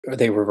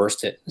they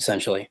reversed it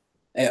essentially,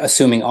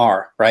 assuming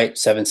R, right?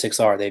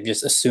 7.6R. They've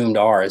just assumed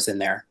R is in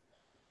there.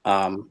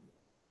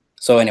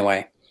 So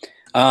anyway,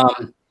 all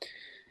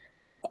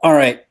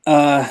right.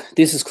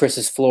 This is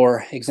Chris's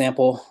floor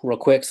example real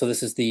quick. So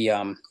this is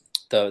the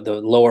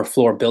lower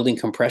floor building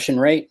compression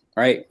rate,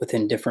 right?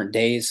 Within different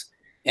days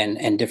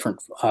and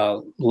different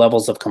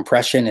levels of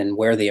compression and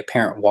where the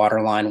apparent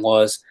water line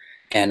was.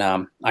 And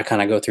I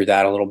kind of go through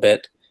that a little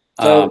bit.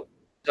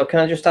 So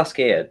can I just ask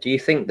here, do you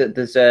think that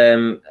there's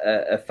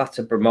a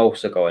Fata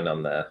Brumosa going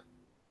on there?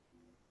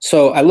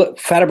 So I look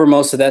Fata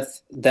Brumosa,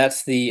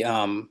 that's the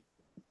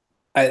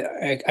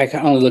I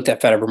only looked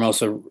at Fata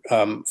Brumosa.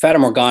 Fata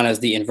Morgana is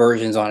the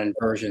inversions on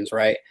inversions,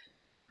 right?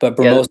 But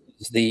Brumosa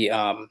is the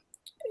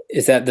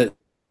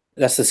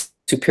that's the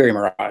superior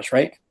mirage,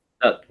 right?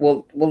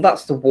 Well,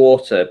 that's the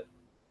water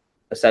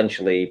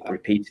essentially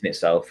repeating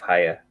itself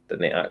higher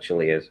than it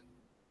actually is.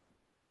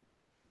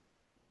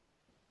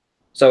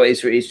 So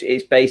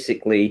it's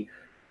basically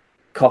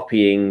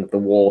copying the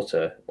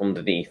water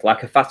underneath,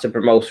 like a Fata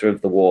Brumosa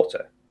of the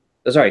water.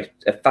 Sorry,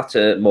 a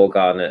Fata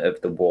Morgana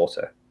of the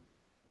water.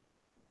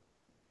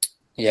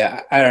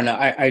 Yeah, I don't know.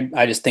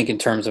 I just think in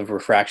terms of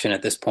refraction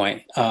at this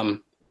point.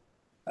 But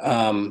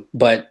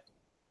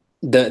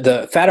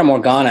the Fata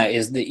Morgana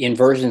is the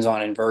inversions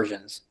on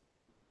inversions.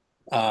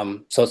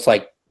 So it's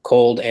like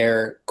cold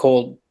air,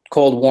 cold,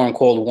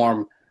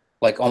 warm,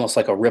 like almost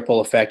like a ripple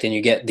effect, and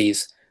you get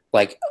these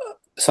like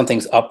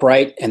something's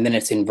upright and then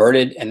it's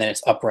inverted and then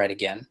it's upright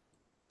again.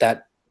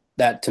 That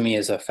to me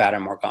is a Fata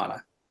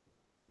Morgana.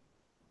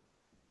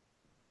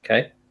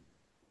 Okay.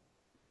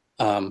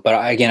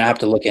 But again, I have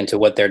to look into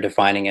what they're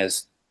defining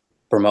as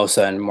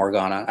Brumosa and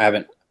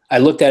Morgana. I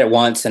looked at it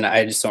once and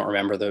I just don't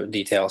remember the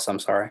details. I'm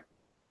sorry.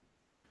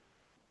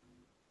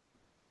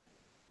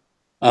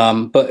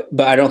 But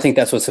I don't think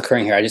that's what's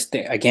occurring here. I just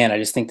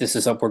think this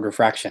is upward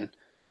refraction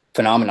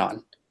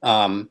phenomenon.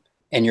 And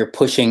you're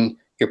pushing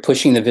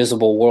the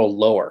visible world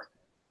lower,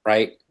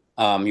 right?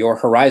 Your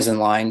horizon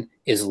line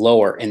is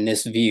lower in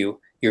this view.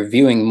 You're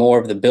viewing more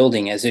of the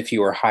building as if you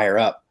were higher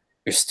up.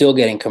 You're still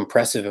getting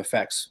compressive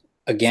effects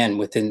again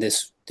within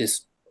this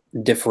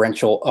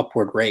differential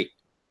upward rate.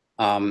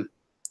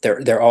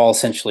 They're all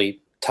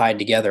essentially tied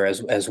together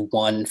as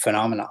one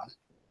phenomenon.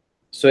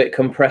 So it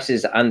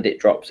compresses and it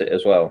drops it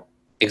as well.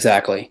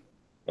 Exactly.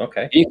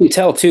 Okay. You can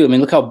tell too. I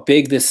mean, look how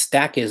big this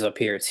stack is up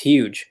here. It's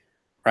huge,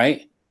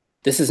 right?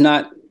 This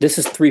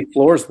is 3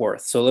 floors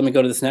worth. So let me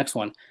go to this next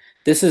one.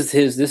 This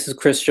is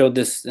Chris showed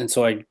this, and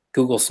so I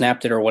Google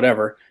snapped it or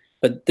whatever.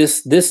 But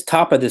this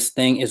top of this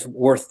thing is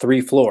worth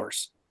 3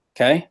 floors.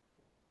 Okay.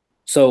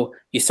 So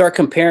you start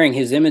comparing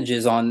his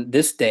images on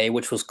this day,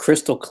 which was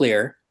crystal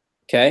clear.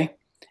 Okay.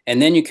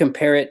 And then you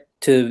compare it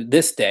to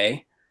this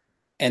day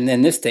and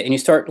then this day, and you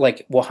start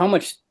like, well, how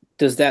much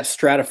does that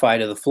stratify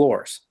to the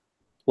floors?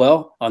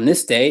 Well, on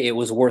this day, it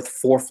was worth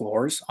 4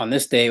 floors. On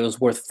this day, it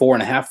was worth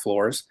 4.5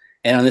 floors.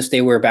 And on this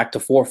day, we were back to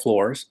 4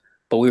 floors,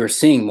 but we were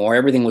seeing more.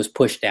 Everything was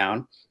pushed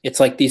down. It's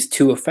like these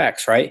two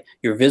effects, right?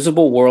 Your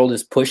visible world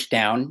is pushed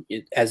down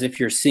as if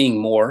you're seeing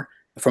more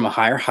from a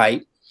higher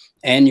height,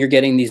 and you're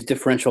getting these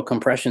differential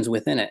compressions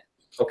within it.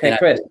 Okay,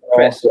 Chris,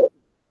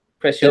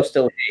 you're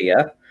still here,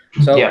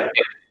 yeah? So, yeah.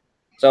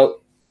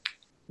 So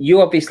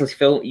you obviously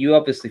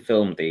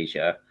filmed these,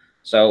 yeah?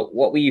 So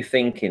what were you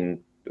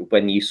thinking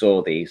when you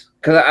saw these?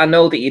 Because I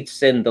know that you'd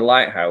seen the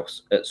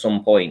lighthouse at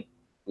some point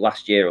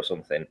last year or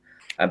something,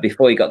 and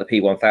before you got the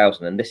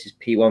P1000, and this is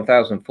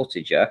P1000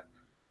 footage, yeah?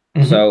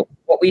 Mm-hmm. So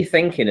what were you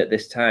thinking at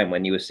this time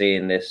when you were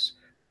seeing this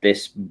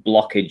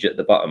blockage at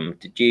the bottom?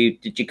 Did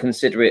you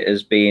consider it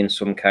as being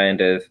some kind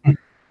of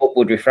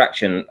upward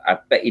refraction? I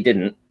bet you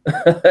didn't,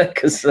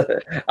 because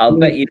I'll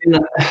bet you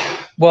didn't.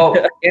 Well,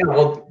 yeah.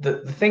 Well,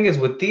 the thing is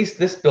with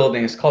this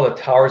building is called the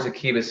Towers of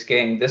Key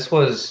Biscayne. This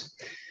was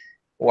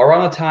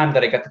around the time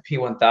that I got the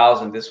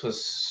P1000. This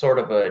was sort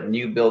of a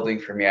new building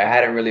for me. I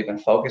hadn't really been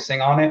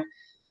focusing on it.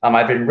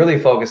 I've been really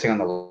focusing on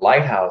the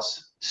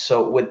lighthouse.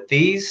 So with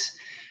these,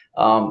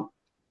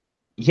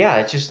 yeah,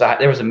 it's just that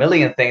there was a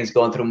million things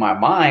going through my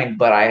mind,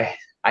 but I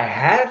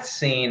had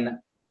seen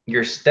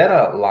your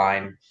Stena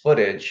line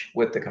footage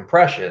with the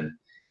compression.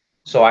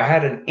 So I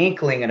had an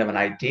inkling and of an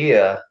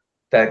idea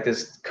that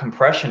this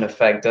compression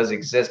effect does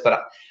exist,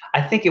 but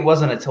I think it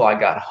wasn't until I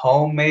got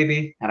home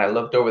maybe, and I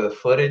looked over the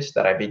footage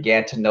that I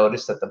began to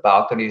notice that the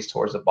balconies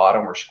towards the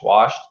bottom were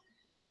squashed.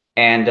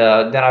 And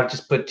then I've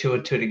just put 2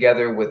 and 2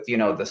 together with, you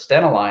know, the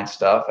Stena line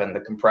stuff and the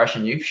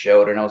compression you've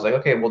showed. And I was like,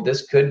 okay, well,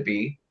 this could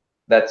be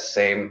that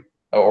same,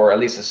 or at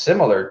least a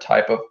similar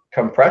type of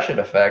compression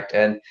effect.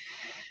 And,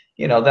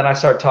 you know, then I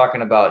start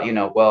talking about, you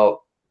know,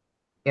 well,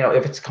 you know,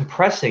 if it's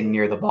compressing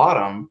near the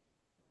bottom,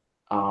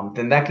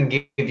 then that can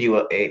give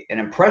you an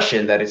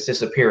impression that it's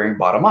disappearing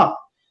bottom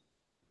up.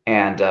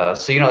 And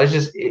so, you know,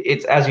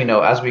 it's as you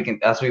know, as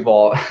we've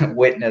all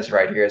witnessed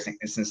right here,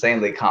 it's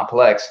insanely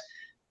complex.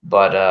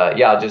 But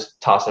yeah, I'll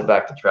just toss it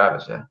back to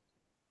Travis. Yeah.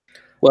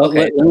 Well,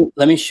 okay.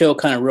 let me show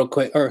kind of real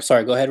quick. Or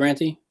sorry, go ahead,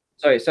 Ranty.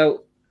 Sorry.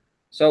 So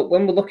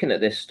when we're looking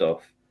at this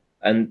stuff,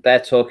 and they're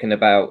talking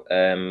about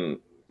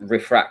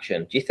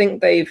refraction. Do you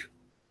think they've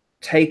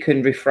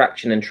taken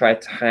refraction and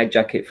tried to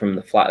hijack it from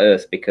the flat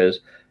Earth? Because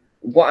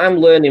what I'm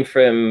learning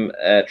from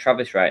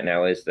Travis right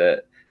now is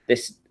that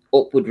this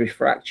upward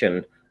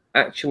refraction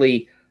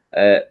actually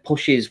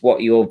pushes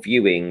what you're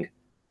viewing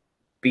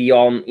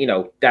beyond, you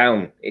know,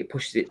 down. It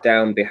pushes it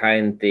down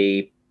behind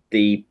the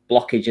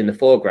blockage in the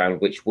foreground,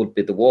 which would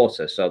be the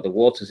water. So the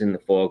water's in the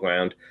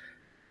foreground.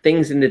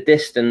 Things in the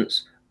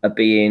distance are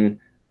being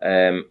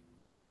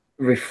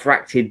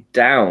refracted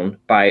down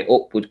by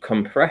upward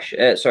compression.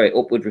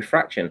 Upward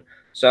refraction.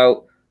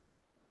 So,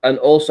 and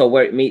also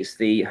where it meets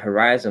the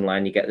horizon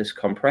line, you get this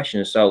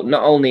compression. So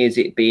not only is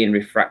it being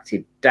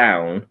refracted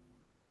down,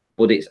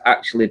 but it's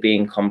actually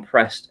being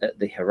compressed at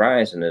the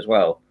horizon as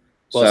well.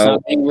 Well, it's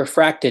not being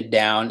refracted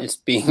down; it's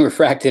being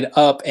refracted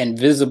up and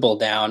visible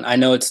down. I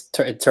know it's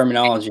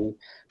terminology,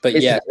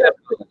 but yeah.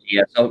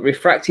 So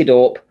refracted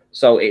up,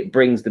 so it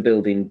brings the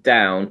building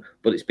down,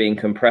 but it's being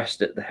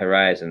compressed at the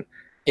horizon.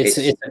 It's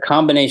a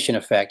combination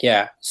effect,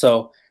 yeah.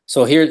 So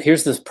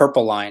here's this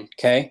purple line,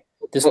 okay?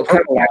 This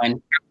purple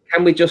line.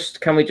 Can we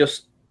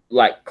just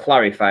like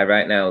clarify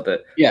right now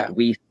that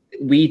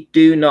we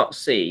do not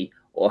see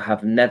or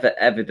have never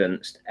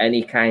evidenced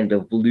any kind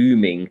of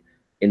looming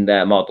in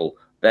their model.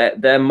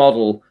 Their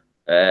model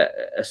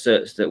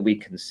asserts that we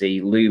can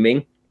see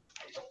looming,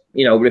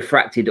 you know,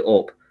 refracted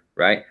up,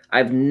 right?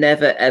 I've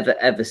never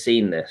ever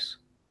seen this.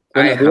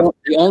 The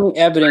only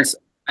evidence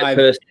I've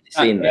personally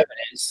seen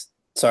evidence.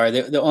 Sorry,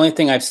 the only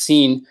thing I've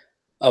seen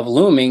of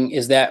looming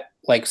is that,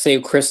 like, say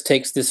Chris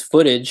takes this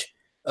footage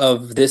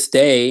of this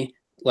day,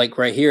 like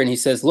right here, and he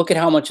says, "Look at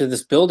how much of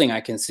this building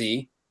I can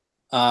see,"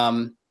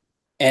 and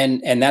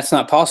that's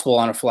not possible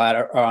on a flat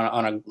or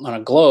on a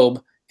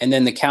globe. And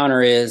then the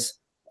counter is,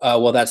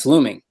 well, that's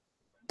looming.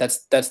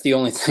 That's the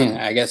only thing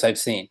I guess I've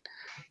seen.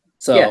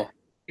 So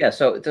yeah.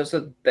 So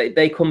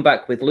they come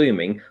back with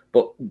looming,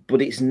 but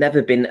it's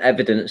never been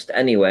evidenced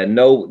anywhere.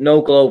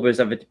 No glober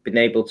has ever been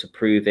able to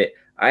prove it.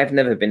 I've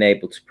never been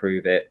able to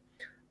prove it,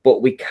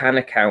 but we can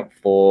account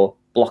for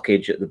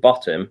blockage at the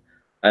bottom.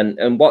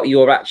 And what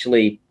you're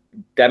actually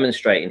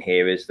demonstrating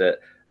here is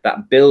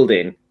that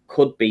building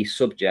could be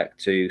subject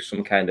to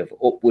some kind of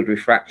upward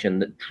refraction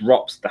that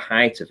drops the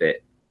height of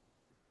it.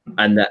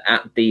 And that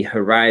at the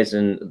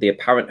horizon, the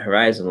apparent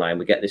horizon line,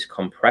 we get this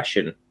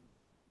compression,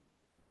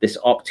 this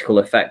optical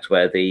effect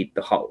where the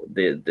hot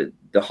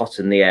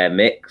and the air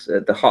mix,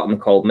 the hot and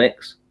the cold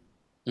mix.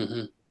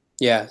 Mm-hmm.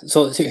 Yeah.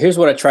 So here's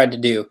what I tried to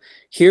do.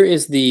 Here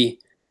is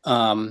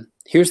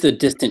here's the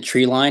distant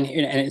tree line,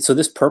 and so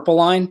this purple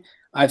line,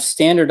 I've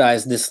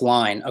standardized this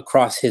line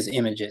across his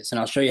images, and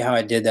I'll show you how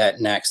I did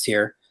that next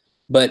here.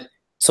 But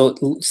so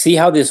see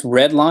how this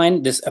red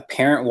line, this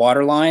apparent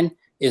water line,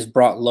 is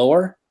brought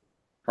lower,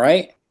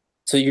 right?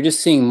 So you're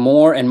just seeing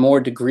more and more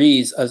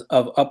degrees of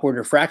upward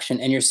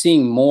refraction, and you're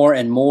seeing more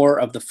and more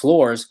of the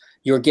floors.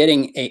 You're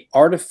getting a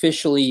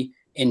artificially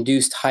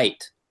induced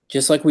height,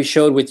 just like we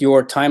showed with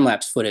your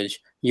time-lapse footage.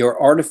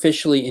 You're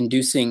artificially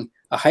inducing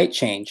a height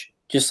change,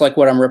 just like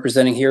what I'm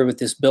representing here with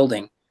this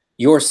building.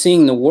 You're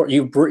seeing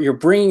you're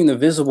bringing the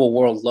visible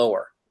world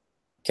lower.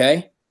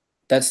 Okay,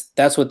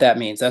 that's what that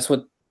means. That's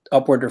what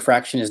upward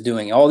refraction is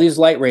doing. All these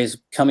light rays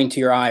coming to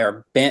your eye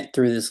are bent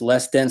through this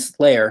less dense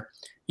layer.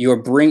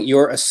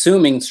 You're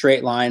assuming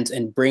straight lines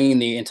and bringing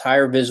the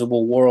entire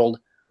visible world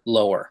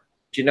lower.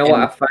 Do you know what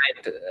I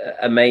find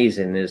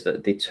amazing is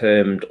that they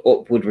termed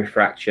upward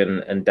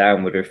refraction and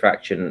downward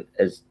refraction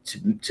as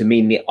to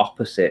mean the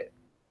opposite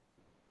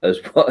as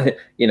what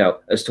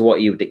as to what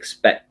you would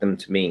expect them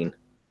to mean.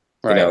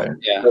 Right.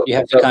 Yeah. You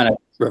have to kind of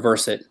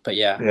reverse it, but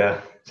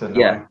yeah.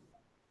 Yeah.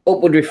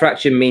 Upward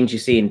refraction means you're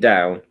seeing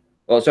down.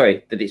 Oh,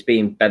 sorry, that it's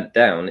being bent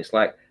down. It's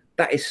like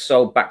that is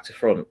so back to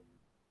front.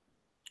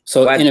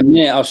 So in a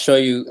minute, I'll show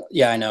you.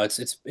 Yeah, I know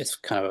it's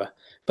kind of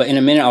but in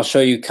a minute, I'll show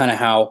you kind of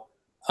how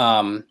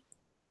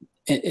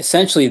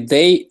essentially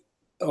they,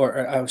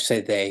 or I would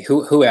say they,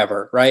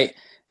 whoever, right,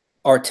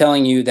 are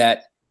telling you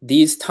that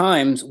these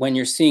times when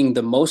you're seeing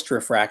the most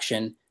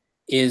refraction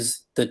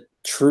is the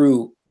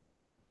true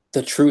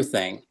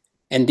thing.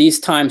 And these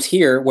times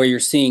here where you're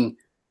seeing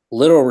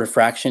little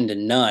refraction to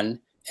none,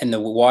 and the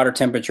water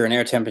temperature and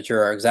air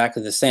temperature are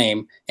exactly the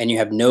same, and you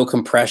have no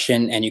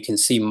compression and you can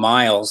see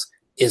miles,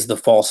 is the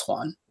false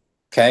one.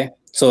 Okay,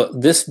 so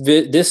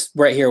this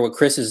right here, what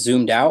Chris has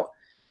zoomed out,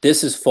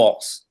 this is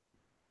false.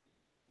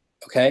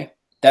 Okay,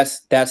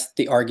 that's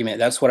the argument.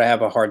 That's what I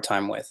have a hard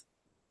time with.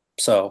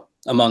 So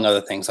among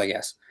other things, I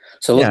guess.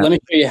 So let me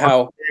show you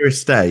how.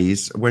 Clearest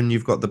days when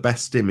you've got the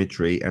best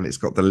imagery and it's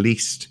got the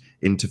least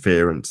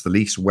interference, the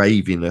least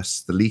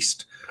waviness, the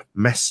least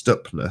messed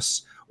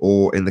upness,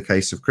 or in the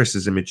case of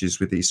Chris's images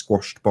with these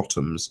squashed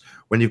bottoms,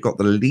 when you've got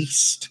the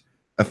least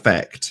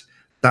effect,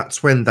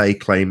 that's when they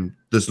claim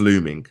there's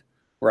looming.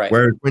 Right.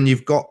 Whereas when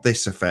you've got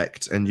this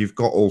effect and you've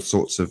got all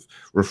sorts of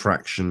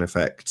refraction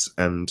effects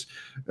and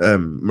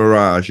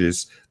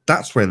mirages,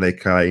 that's when they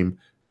claim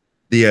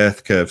the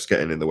Earth curve's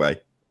getting in the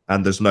way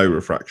and there's no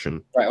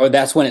refraction. Right. Or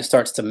that's when it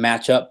starts to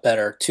match up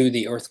better to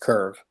the Earth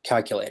curve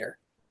calculator.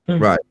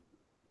 Right.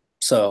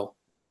 So,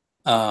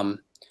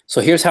 So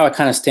here's how I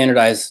kind of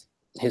standardized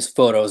his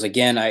photos.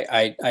 Again,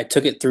 I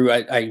took it through,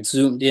 I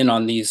zoomed in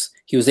on these.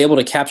 He was able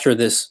to capture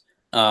this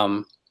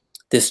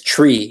this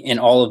tree in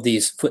all of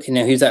these. You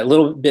know, he's a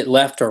little bit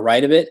left or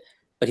right of it,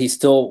 but he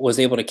still was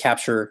able to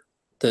capture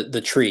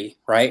the tree,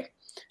 right?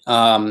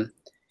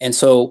 And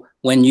so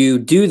when you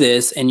do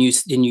this and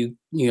you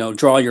know,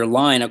 draw your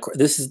line,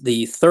 this is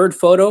the third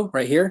photo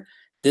right here.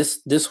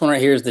 This one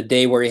right here is the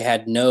day where he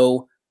had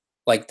no,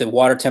 like the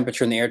water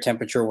temperature and the air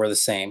temperature were the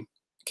same.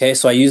 Okay,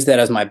 so I used that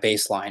as my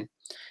baseline.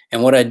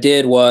 And what I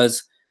did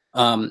was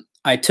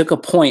I took a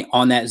point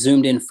on that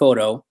zoomed in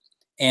photo,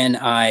 and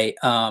I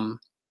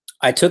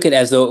took it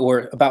as though it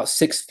were about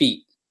 6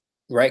 feet,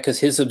 right? Because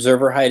his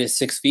observer height is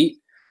 6 feet.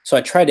 So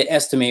I tried to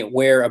estimate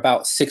where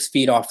about 6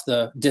 feet off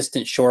the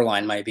distant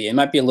shoreline might be. It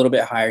might be a little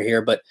bit higher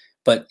here, but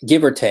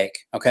give or take,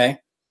 okay?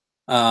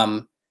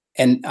 And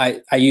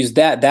I use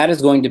that. That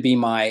is going to be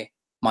my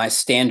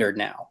standard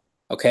now,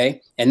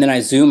 okay? And then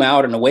I zoom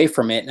out and away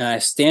from it, and I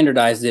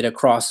standardized it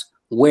across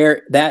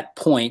where that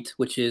point,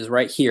 which is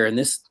right here in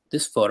this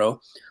photo,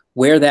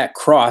 where that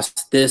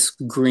crossed this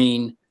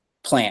green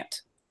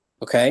plant,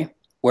 okay?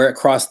 Where it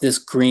crossed this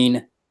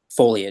green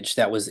foliage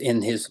that was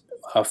in his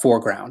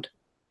foreground.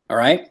 All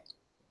right.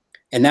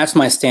 And that's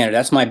my standard.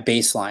 That's my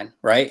baseline.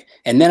 Right.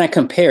 And then I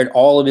compared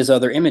all of his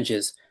other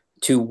images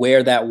to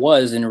where that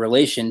was in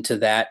relation to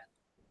that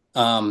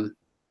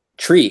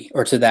tree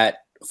or to that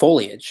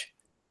foliage.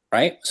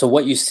 Right. So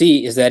what you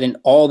see is that in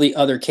all the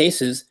other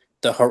cases,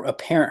 the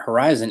apparent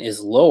horizon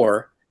is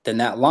lower than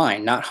that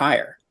line, not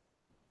higher,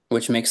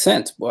 which makes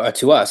sense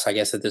to us, I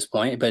guess, at this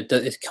point, but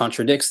it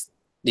contradicts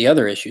the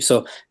other issue.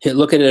 So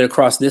look at it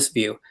across this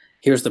view.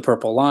 Here's the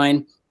purple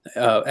line.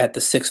 At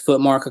the 6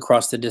 foot mark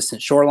across the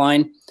distant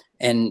shoreline,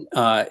 and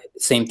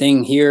same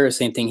thing here,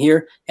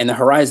 and the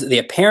horizon, the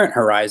apparent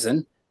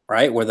horizon,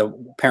 right, where the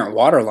apparent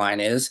water line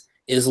is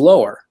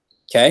lower.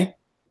 Okay,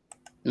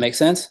 make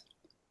sense?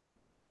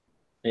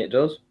 It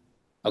does.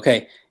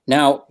 Okay,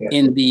 now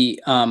in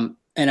the and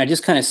I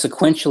just kind of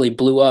sequentially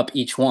blew up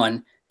each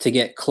one to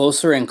get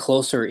closer and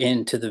closer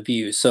into the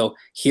view. So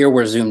here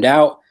we're zoomed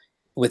out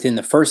within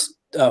the first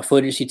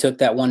footage he took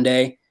that one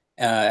day.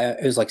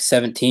 It was like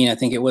 17, I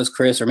think it was,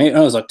 Chris, or maybe it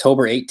was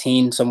October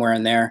 18, somewhere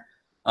in there.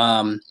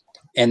 And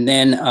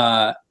then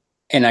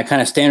and I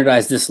kind of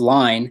standardized this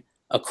line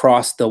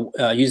across the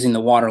using the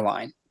water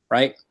line,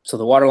 right? So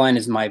the water line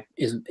is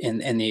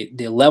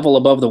the level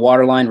above the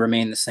water line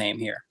remain the same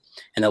here,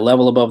 and the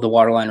level above the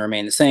water line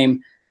remain the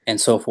same, and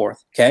so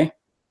forth. Okay,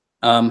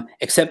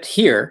 except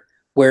here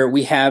where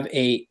we have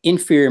a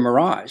inferior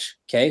mirage.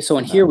 Okay, so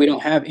in here we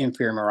don't have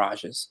inferior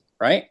mirages,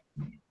 right?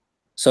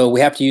 So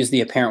we have to use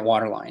the apparent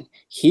water line.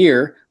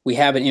 Here we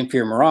have an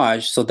inferior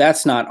mirage, so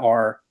that's not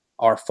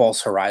our false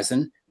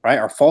horizon, right?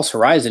 Our false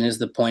horizon is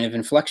the point of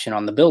inflection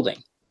on the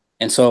building.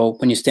 And so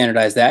when you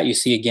standardize that, you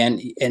see again,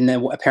 and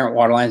the apparent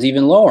water line is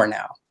even lower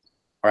now,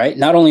 right?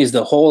 Not only is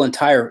the whole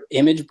entire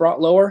image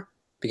brought lower,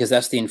 because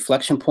that's the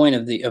inflection point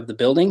of the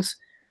buildings,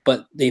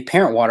 but the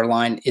apparent water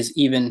line is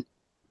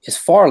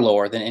far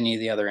lower than any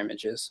of the other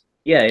images.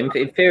 Yeah,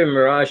 inferior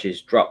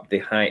mirages drop the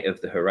height of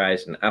the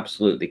horizon,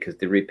 absolutely, because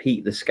they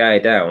repeat the sky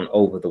down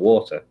over the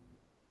water.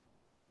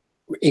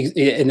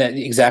 And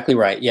exactly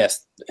right,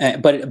 yes.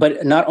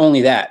 But not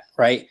only that,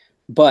 right?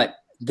 But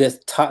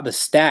the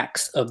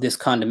stacks of this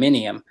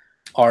condominium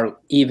are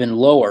even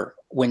lower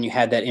when you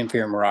had that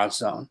inferior mirage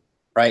zone,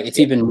 right? It's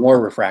even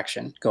more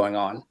refraction going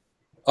on,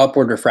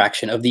 upward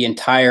refraction of the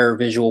entire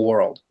visual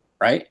world,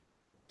 right?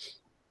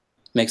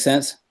 Make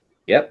sense?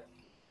 Yep.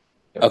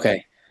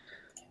 Okay.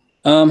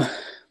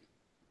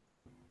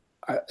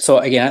 So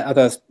again, I thought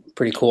that's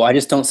pretty cool. I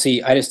just don't see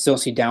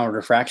downward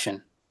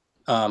refraction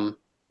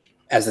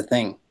as a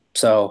thing.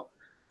 So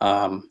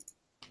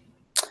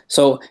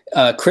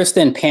Chris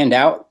then panned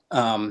out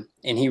and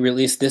he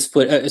released this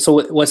footage.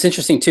 So what's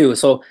interesting too,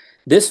 so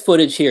this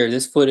footage here,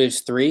 this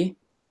footage 3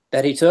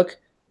 that he took,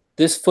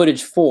 this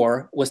footage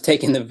 4 was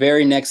taken the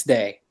very next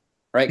day,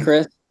 right,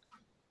 Chris?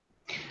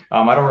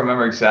 I don't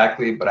remember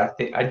exactly, but I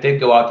think I did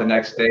go out the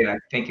next day, and I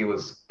think it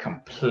was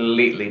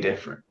completely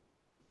different.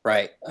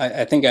 Right.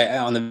 I think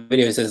on the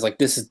video it says like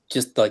this is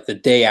just like the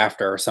day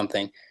after or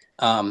something.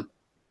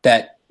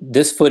 That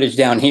this footage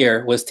down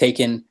here was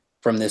taken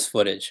from this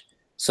footage.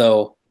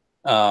 So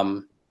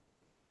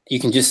you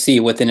can just see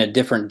within a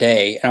different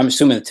day. And I'm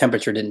assuming the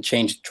temperature didn't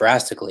change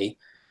drastically,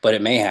 but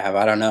it may have.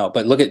 I don't know.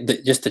 But look at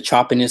just the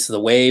choppiness of the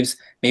waves.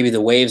 Maybe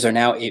the waves are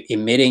now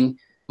emitting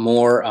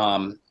more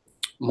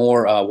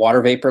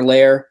water vapor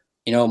layer,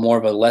 you know, more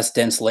of a less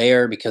dense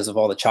layer because of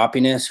all the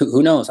choppiness.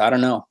 Who knows? I don't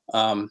know.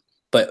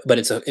 But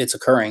it's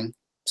occurring.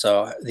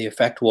 So the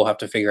effect we'll have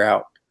to figure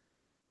out.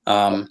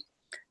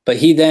 But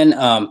he then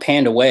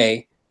panned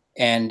away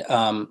and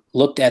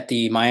looked at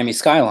the Miami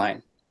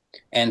skyline.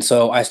 And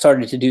so I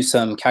started to do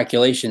some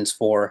calculations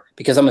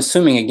because I'm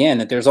assuming again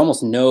that there's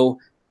almost no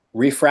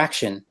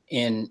refraction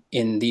in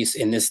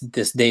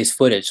this day's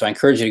footage. So I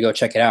encourage you to go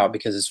check it out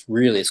because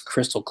it's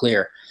crystal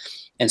clear.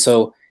 And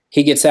so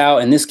he gets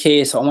out. In this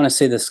case, I want to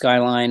say the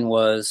skyline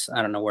was,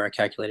 I don't know where I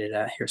calculated it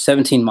at here,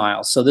 17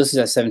 miles. So this is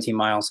at 17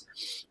 miles.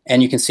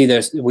 And you can see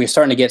we're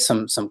starting to get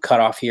some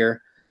cutoff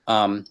here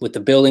with the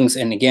buildings.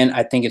 And again,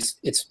 I think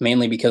it's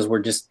mainly because we're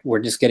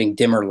just getting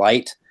dimmer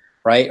light,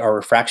 right? Our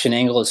refraction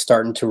angle is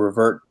starting to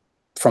revert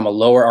from a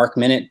lower arc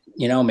minute,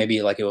 you know,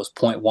 maybe like it was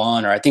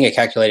 0.1, or I think I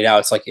calculated out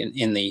it's like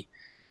it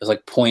was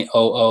like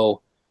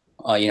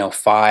 0.00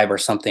 5 or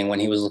something when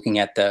he was looking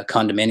at the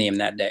condominium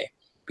that day,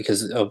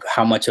 because of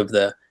how much of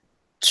the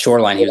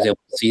shoreline he was able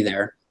to see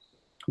there.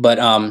 But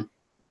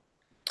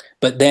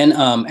then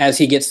as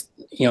he gets,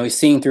 you know, he's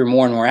seeing through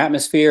more and more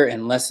atmosphere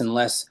and less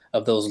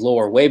of those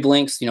lower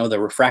wavelengths, you know, the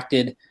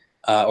refracted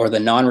or the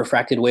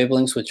non-refracted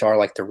wavelengths, which are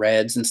like the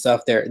reds and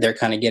stuff, they're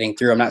kind of getting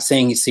through. I'm not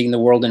saying he's seeing the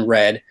world in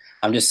red.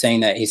 I'm just saying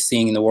that he's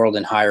seeing the world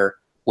in higher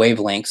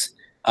wavelengths.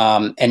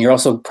 And you're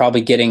also probably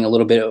getting a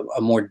little bit of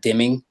a more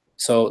dimming.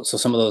 So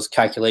some of those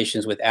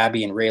calculations with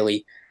Abby and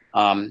Rayleigh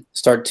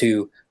start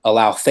to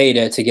allow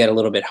theta to get a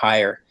little bit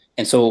higher.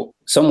 And so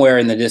somewhere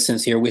in the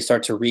distance here, we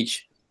start to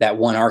reach that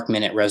 1 arc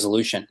minute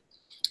resolution.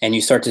 And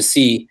you start to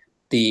see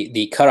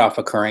the cutoff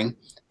occurring,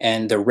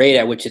 and the rate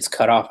at which it's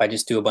cut off, I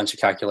just do a bunch of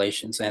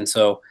calculations. And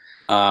so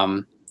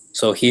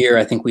so here,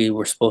 I think we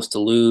were supposed to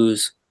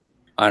lose,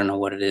 I don't know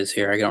what it is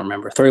here, I don't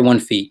remember,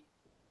 31 feet.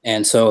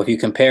 And so if you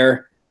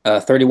compare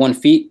 31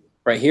 feet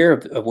right here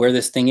of where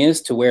this thing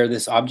is to where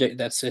this object,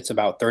 it's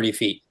about 30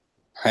 feet,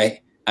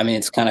 right? I mean,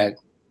 it's kind of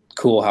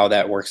cool how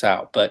that works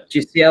out. But do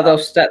you see how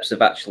those steps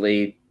have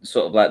actually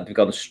sort of like, they've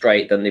gone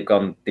straight, then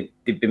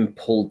they've been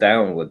pulled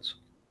downwards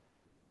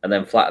and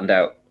then flattened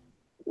out?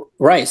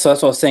 Right. So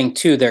that's what I was saying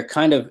too. They're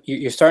kind of,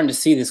 you're starting to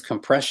see this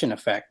compression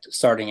effect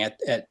starting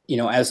at you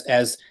know,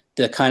 as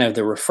the kind of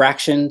the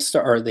refraction as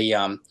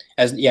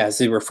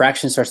the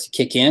refraction starts to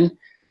kick in,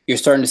 you're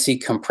starting to see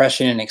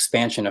compression and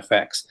expansion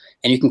effects.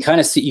 And you can kind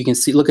of see,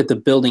 look at the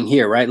building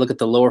here, right? Look at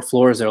the lower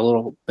floors. They're a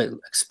little bit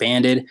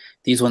expanded.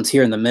 These ones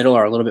here in the middle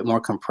are a little bit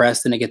more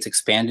compressed, and it gets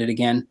expanded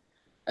again.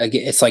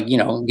 It's like, you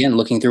know, again,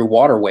 looking through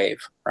water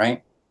wave,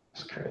 right?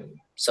 That's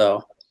crazy.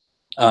 So,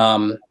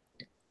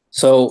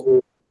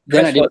 so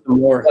then Chris, I did some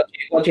more.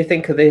 What do you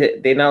think of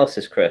the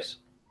analysis, Chris?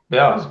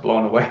 Yeah, I was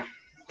blown away.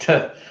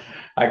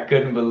 I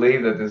couldn't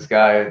believe that this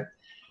guy,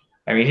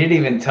 I mean, he didn't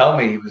even tell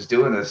me he was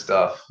doing this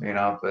stuff, you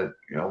know, but,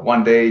 you know,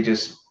 one day he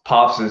just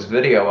pops his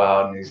video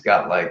out and he's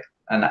got like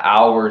an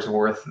hour's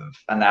worth of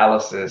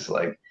analysis.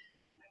 Like,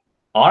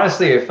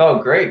 honestly, it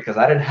felt great because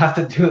I didn't have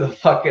to do the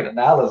fucking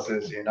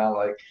analysis, you know,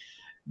 like,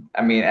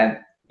 I mean, and,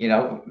 you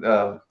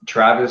know,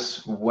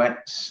 Travis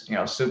went, you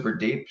know, super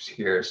deep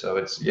here. So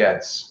it's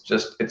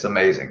it's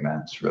amazing,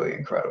 man. It's really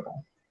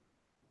incredible.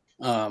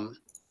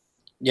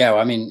 Yeah,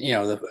 well, I mean, you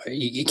know,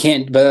 you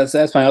can't, but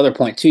that's my other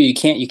point too. You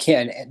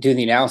can't do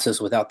the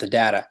analysis without the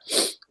data.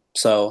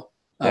 So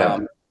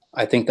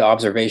I think the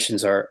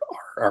observations are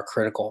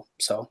critical.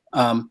 So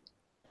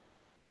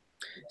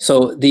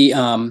so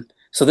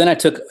then I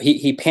took,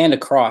 he panned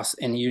across,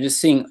 and you're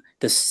just seeing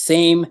the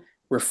same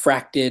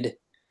refracted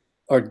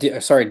or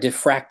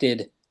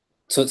diffracted.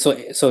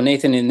 So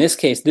Nathan, in this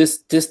case,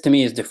 this to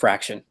me is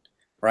diffraction,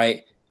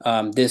 right?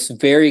 This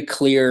very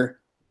clear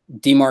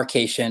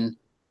demarcation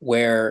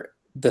where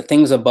the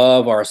things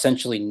above are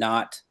essentially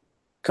not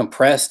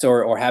compressed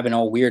or having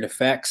all weird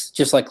effects,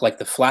 just like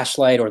the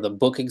flashlight or the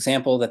book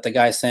example that the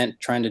guy sent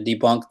trying to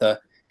debunk the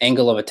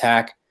angle of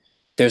attack.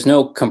 There's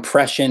no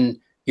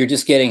compression. You're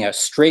just getting a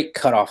straight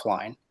cutoff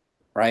line,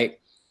 right?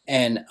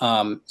 And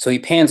so he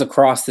pans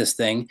across this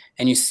thing,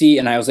 and you see,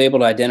 and I was able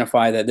to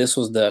identify that this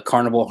was the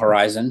Carnival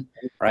Horizon,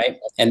 right?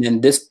 And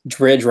then this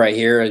bridge right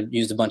here, I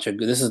used a bunch of,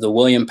 this is the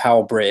William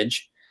Powell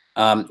Bridge.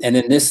 And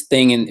then this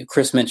thing, and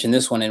Chris mentioned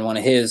this one in one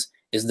of his,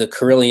 is the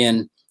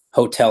Carillion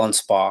Hotel and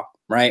Spa,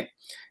 right?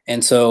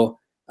 And so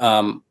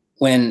so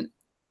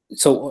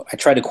I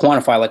tried to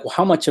quantify, like, well,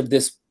 how much of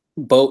this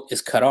boat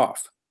is cut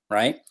off,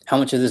 right? How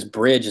much of this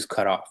bridge is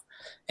cut off?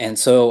 And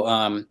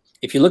so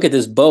if you look at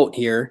this boat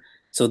here,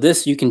 so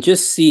this, you can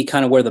just see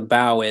kind of where the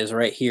bow is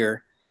right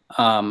here.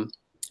 And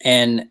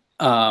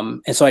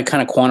so I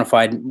kind of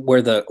quantified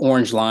where the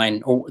orange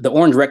line, or the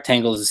orange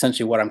rectangle, is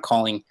essentially what I'm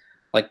calling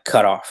like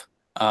cutoff.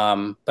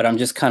 But I'm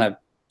just kind of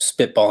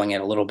spitballing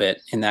it a little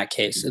bit in that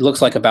case. It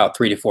looks like about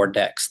 3 to 4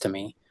 decks to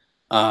me.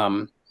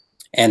 And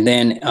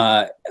then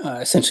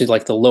essentially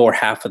like the lower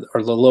half of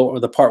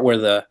the part where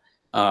the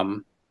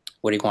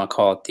what do you want to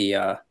call it?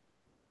 The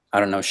I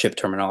don't know, ship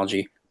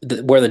terminology.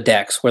 Where the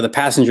decks, where the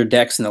passenger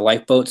decks and the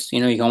lifeboats,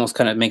 you know, you can almost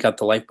kind of make out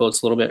the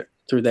lifeboats a little bit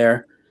through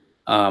there.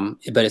 But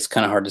it's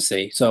kind of hard to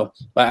see. So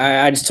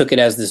I just took it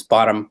as this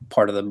bottom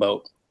part of the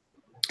boat.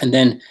 And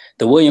then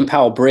the William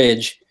Powell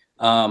Bridge,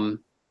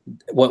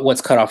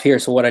 what's cut off here.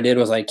 So what I did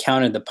was I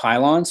counted the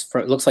pylons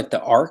for, it looks like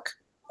the arc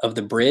of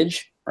the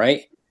bridge,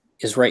 right,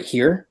 is right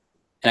here.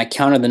 And I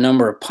counted the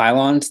number of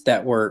pylons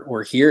that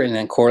were here, and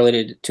then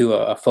correlated it to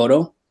a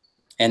photo.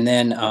 And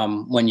then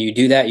when you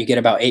do that, you get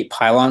about 8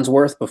 pylons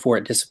worth before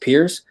it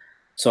disappears.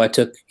 So I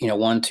took,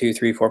 1, 2,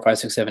 3, 4, 5,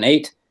 6, 7,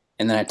 8.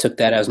 And then I took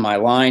that as my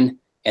line,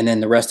 and then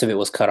the rest of it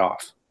was cut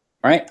off,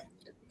 right?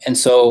 And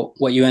so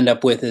what you end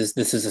up with is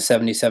this is a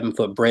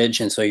 77-foot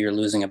bridge, and so you're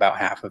losing about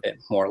half of it,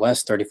 more or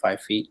less,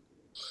 35 feet.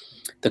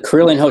 The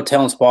Carillion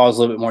Hotel and Spa is a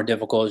little bit more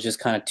difficult. It's just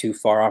kind of too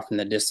far off in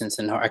the distance,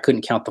 and I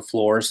couldn't count the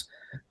floors,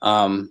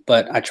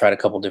 but I tried a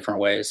couple different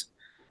ways.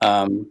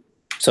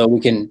 So we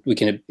can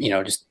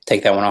just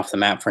take that one off the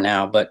map for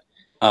now. But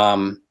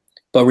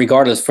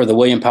regardless, for the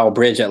William Powell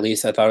Bridge, at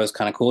least, I thought it was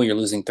kind of cool. You're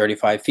losing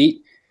 35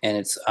 feet, and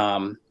it's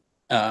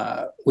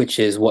which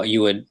is what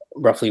you would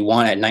roughly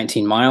want at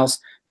 19 miles.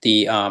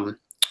 The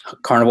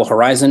Carnival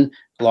Horizon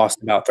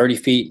lost about 30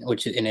 feet,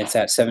 and it's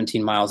at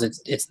 17 miles.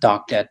 It's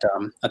docked at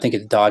I think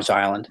it's Dodge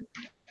Island.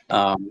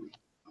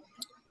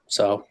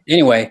 So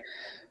anyway,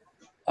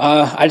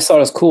 I just thought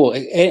it was cool.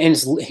 And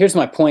here's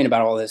my point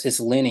about all this: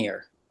 it's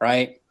linear,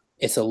 right?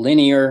 It's a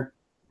linear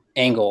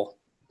angle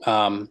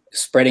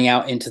spreading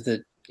out into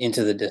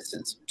the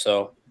distance.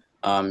 So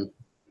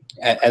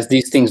as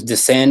these things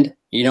descend,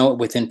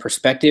 within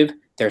perspective,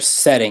 they're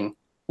setting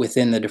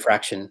within the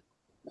diffraction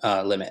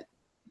limit,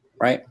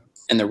 right?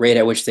 And the rate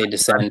at which they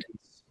descend.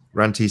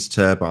 Rante's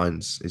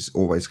turbines is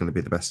always going to be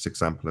the best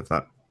example of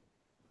that.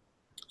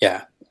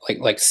 Yeah,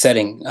 like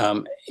setting.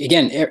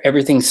 Again,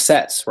 everything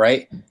sets,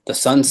 right? The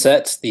sun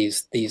sets.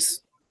 These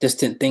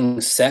distant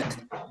things set.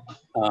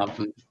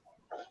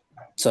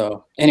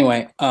 So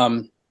anyway,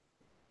 what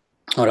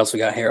else we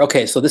got here?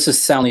 Okay, so this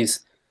is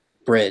Soundly's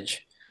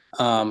bridge.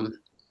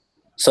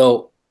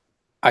 So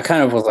I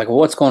kind of was like, well,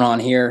 what's going on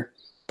here?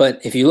 But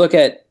if you look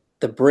at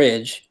the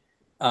bridge,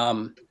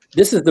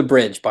 this is the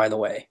bridge, by the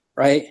way,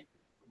 right?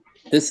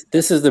 This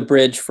is the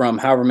bridge from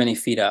however many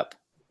feet up.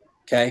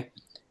 Okay.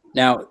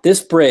 Now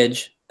this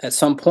bridge at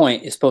some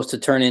point is supposed to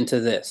turn into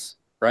this,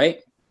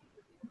 right?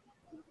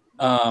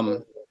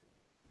 Like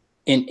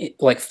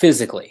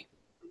physically,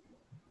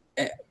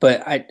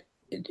 but I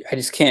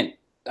just can't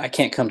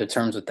come to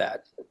terms with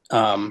that.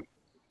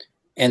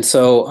 And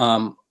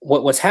so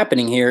what's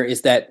happening here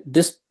is that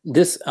this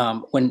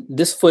when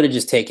this footage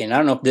is taken, I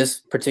don't know if this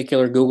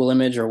particular Google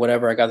image or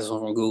whatever, I got this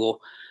one from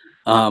Google.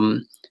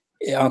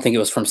 I don't think it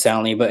was from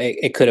Soundly, but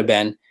it could have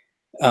been.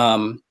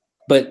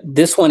 But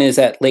this one is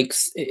at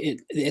Lakes.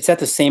 It's at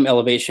the same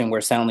elevation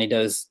where Soundly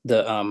does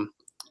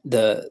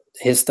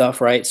his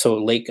stuff, right?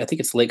 So I think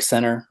it's Lake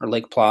Center or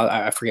Lake Plaza.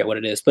 I forget what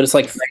it is, but it's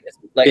like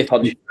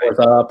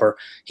up, or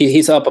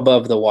he's up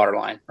above the water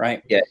line,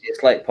 right? Yeah,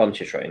 it's like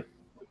Pontchartrain.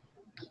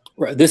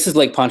 Right. This is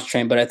Lake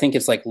Pontchartrain, but I think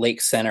it's like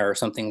Lake Center or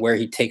something where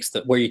you take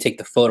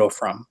the photo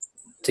from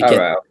to get.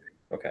 Right.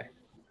 Okay.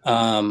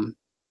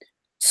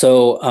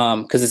 So,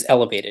 because it's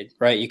elevated,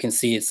 right? You can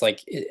see it's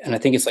like, and I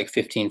think it's like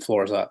 15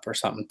 floors up or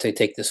something to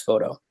take this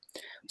photo.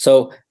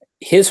 So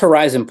his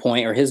horizon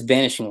point or his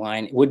vanishing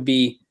line would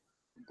be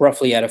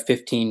roughly at a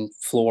 15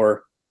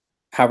 floor,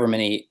 however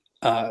many,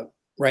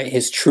 right?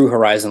 His true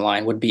horizon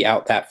line would be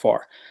out that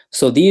far.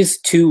 So these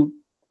two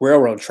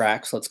railroad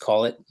tracks, let's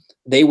call it,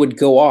 they would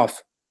go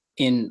off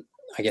in,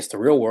 I guess, the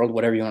real world,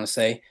 whatever you want to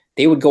say.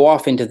 They would go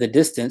off into the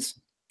distance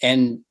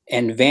and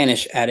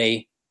vanish at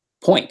a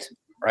point,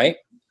 right?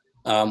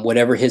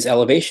 Whatever his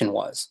elevation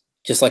was,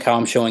 just like how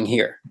I'm showing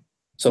here.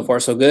 So far,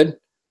 so good?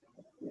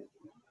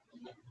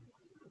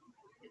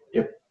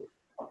 Yep.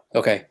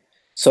 Okay.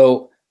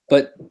 So,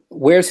 but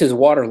where's his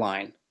water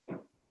line?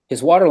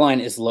 His water line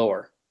is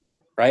lower,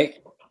 right?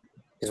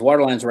 His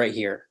water line's right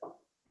here.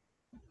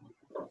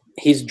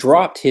 He's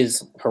dropped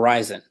his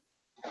horizon,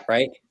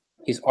 right?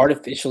 He's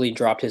artificially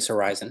dropped his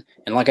horizon.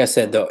 And like I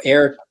said, the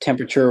air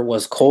temperature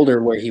was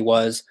colder where he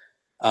was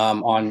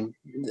on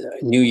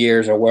New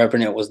Year's or wherever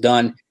it was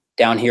done.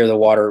 Down here, the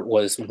water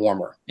was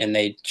warmer, and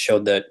they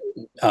showed the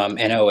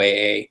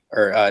NOAA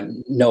or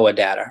NOAA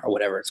data or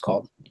whatever it's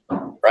called,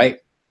 right?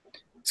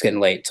 It's getting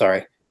late,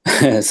 sorry.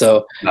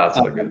 So, no, it's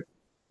all good.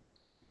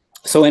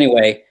 So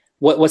anyway,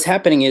 what's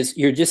happening is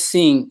you're just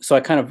seeing, so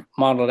I kind of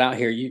modeled it out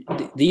here.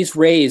 These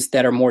rays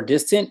that are more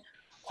distant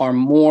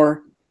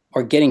are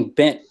getting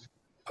bent,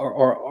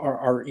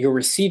 or you're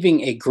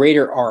receiving a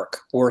greater arc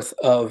worth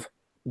of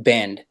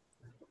bend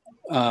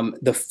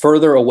the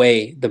further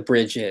away the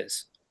bridge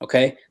is.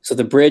 Okay, so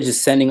the bridge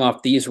is sending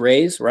off these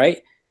rays,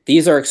 right?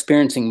 These are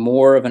experiencing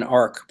more of an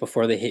arc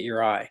before they hit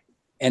your eye,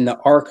 and the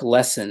arc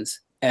lessens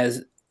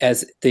as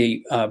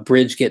the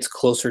bridge gets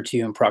closer to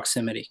you in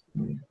proximity.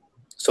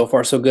 So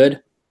far, so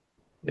good?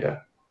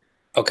 Yeah.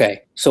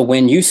 Okay, so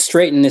when you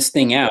straighten this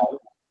thing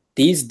out,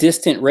 these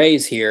distant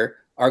rays here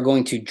are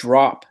going to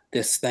drop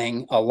this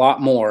thing a lot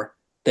more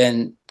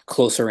than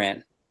closer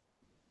in.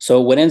 So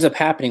what ends up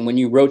happening when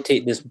you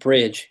rotate this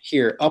bridge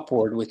here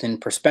upward within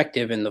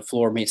perspective and the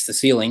floor meets the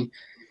ceiling,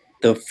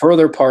 the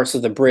further parts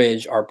of the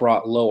bridge are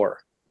brought lower,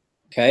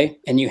 okay?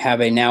 And you have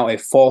now a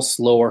false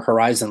lower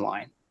horizon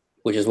line,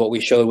 which is what we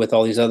showed with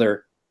all these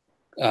other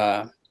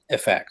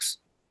effects,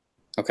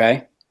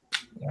 okay?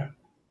 Yeah.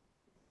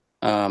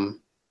 All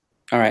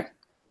right.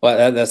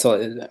 Well, that's all.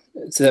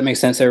 Does that make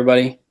sense,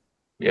 everybody?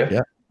 Yeah.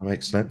 Yeah, that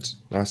makes sense.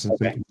 Nice and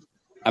simple.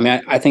 I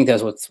mean, I think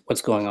that's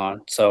what's going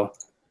on. So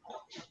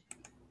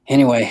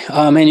anyway,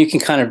 and you can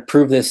kind of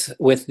prove this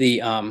with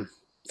the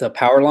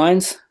power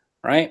lines,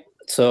 right?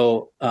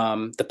 So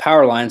the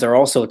power lines are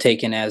also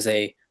taken as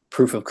a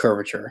proof of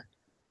curvature.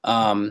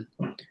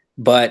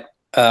 But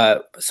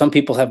some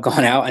people have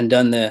gone out and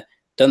done the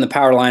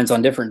power lines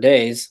on different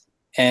days,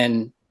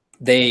 and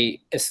they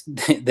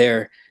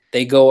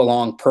go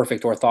along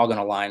perfect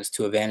orthogonal lines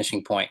to a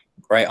vanishing point,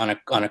 right,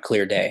 on a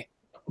clear day.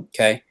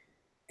 Okay,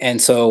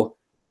 and so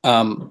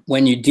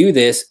when you do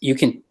this, you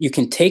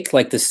can take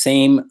like the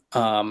same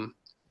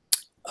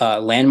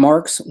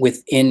landmarks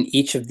within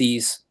each of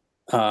these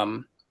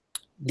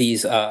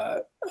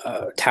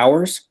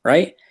towers,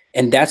 right,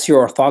 and that's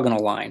your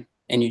orthogonal line.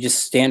 And you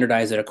just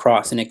standardize it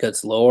across, and it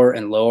gets lower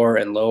and lower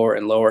and lower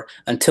and lower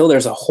until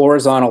there's a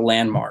horizontal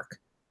landmark,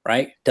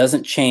 right?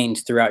 Doesn't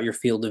change throughout your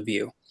field of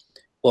view.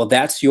 Well,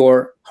 that's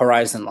your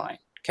horizon line,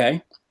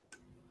 okay?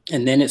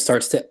 And then it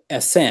starts to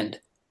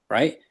ascend,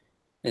 right?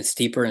 It's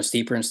steeper and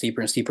steeper and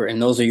steeper and steeper,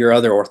 and those are your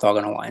other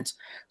orthogonal lines.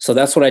 So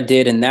that's what I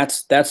did, and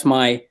that's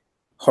my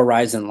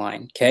horizon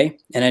line, okay?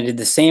 And I did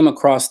the same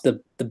across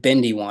the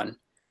bendy one.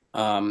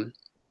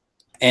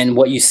 And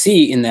what you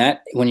see in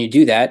that, when you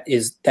do that,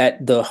 is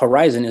that the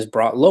horizon is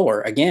brought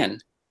lower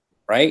again,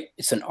 right?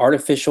 It's an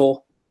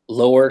artificial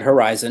lowered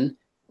horizon,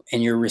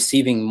 and you're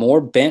receiving more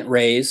bent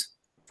rays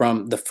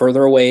from the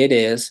further away it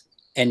is,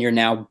 and you're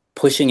now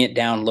pushing it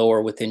down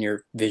lower within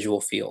your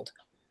visual field.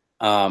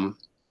 So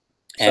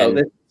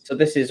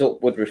this is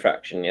upward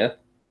refraction, yeah?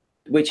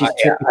 Which is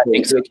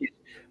typical, so.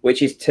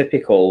 which is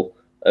typical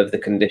of the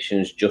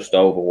conditions just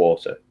over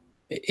water.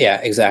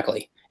 Yeah,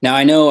 exactly. Now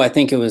I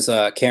think it was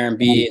Karen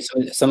B.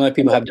 Some other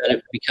people have done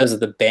it because of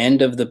the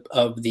bend of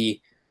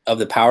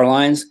the power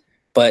lines,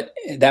 but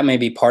that may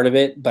be part of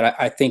it. But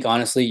I think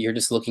honestly, you're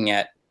just looking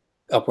at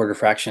upward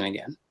refraction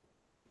again.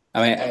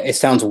 I mean, it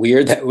sounds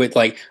weird that with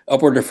like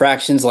upward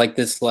refractions like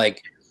this,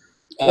 like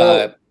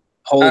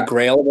holy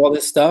grail of all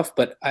this stuff,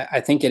 but I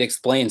think it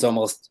explains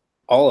almost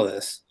all of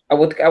this. I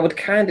would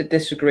kind of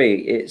disagree.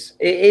 It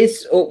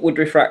is upward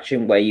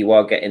refraction where you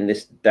are getting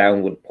this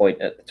downward point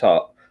at the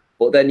top.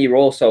 But then you're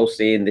also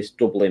seeing this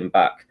doubling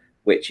back,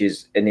 which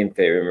is an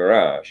inferior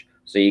mirage.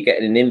 So you're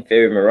getting an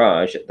inferior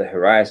mirage at the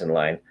horizon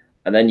line,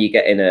 and then you're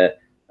getting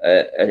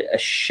a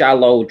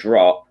shallow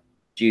drop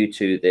due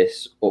to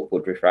this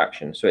upward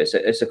refraction. So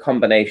it's a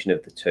combination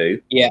of the two.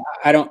 Yeah,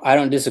 I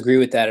don't disagree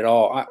with that at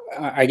all.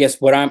 I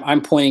guess what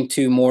I'm pointing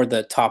to more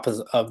the top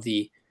of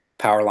the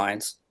power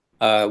lines.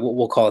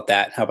 We'll call it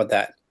that. How about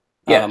that?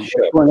 Yeah,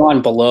 sure. What's going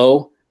on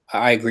below,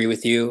 I agree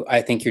with you.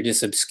 I think you're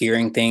just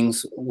obscuring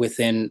things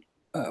within.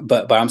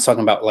 But I'm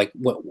talking about like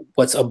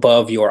what's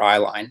above your eye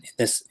line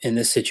in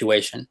this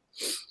situation.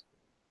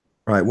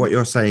 Right. What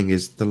you're saying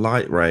is the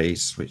light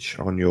rays, which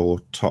on your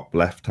top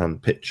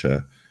left-hand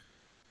picture,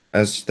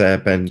 as they're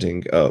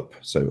bending up,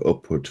 so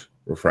upward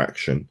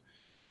refraction,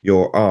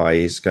 your eye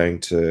is going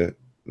to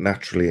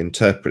naturally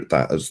interpret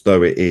that as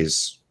though it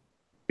is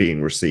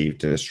being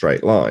received in a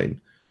straight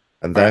line,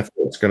 and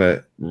therefore it's going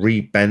to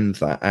rebend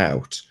that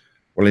out.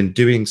 Well, in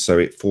doing so,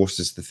 it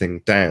forces the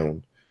thing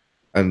down.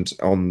 And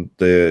on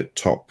the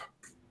top,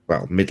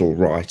 well, middle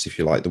right, if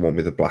you like, the one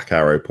with the black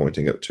arrow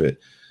pointing up to it,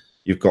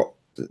 you've got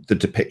the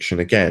depiction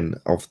again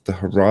of the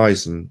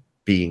horizon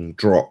being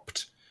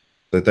dropped.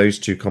 So those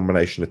two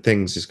combination of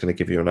things is going to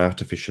give you an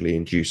artificially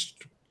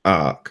induced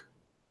arc.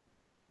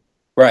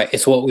 Right.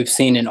 It's what we've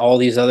seen in all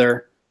these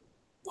other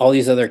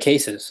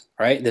cases,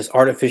 right? This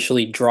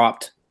artificially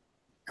dropped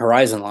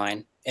horizon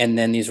line, and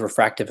then these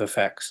refractive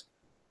effects.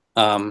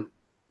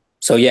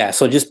 So yeah,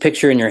 so just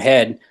picture in your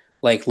head.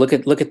 Like look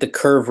at the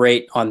curve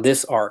rate on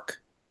this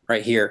arc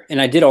right here.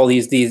 And I did all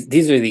these are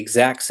the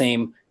exact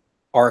same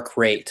arc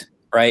rate,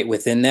 right,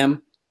 within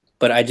them,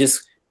 but I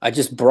just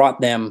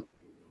brought them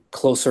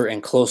closer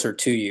and closer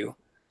to you.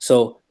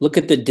 So look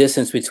at the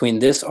distance between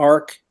this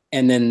arc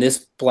and then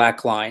this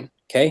black line,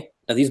 okay?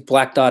 Now these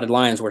black dotted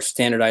lines were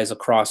standardized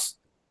across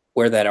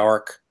where that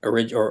arc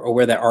or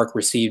where that arc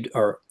received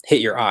or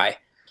hit your eye.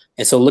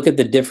 And so look at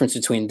the difference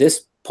between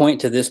this point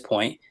to this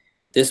point.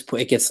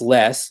 It gets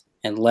less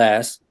and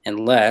less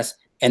and less,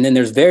 and then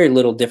there's very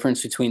little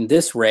difference between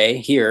this ray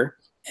here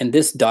and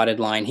this dotted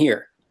line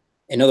here.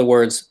 In other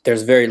words,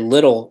 there's very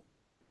little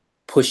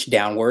push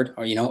downward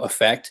or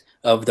effect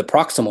of the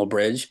proximal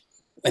bridge,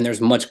 and there's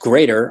much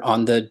greater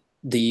on the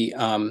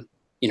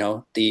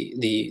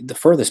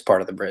furthest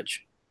part of the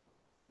bridge.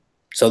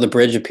 So the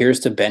bridge appears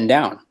to bend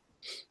down.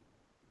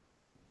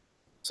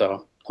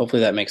 So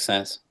hopefully that makes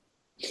sense.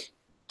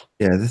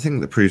 Yeah, the thing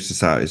that proves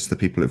this out is the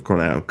people who've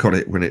gone out and got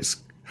it when it's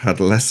had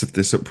less of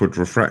this upward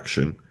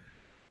refraction.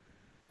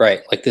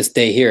 Right, like this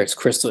day here, it's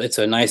crystal. It's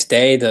a nice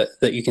day.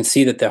 That you can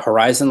see that the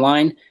horizon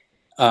line,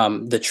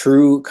 the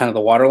true kind of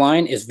the water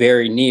line, is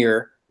very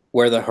near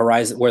where the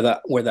horizon, where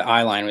the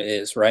eye line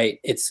is. Right,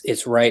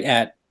 it's right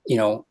at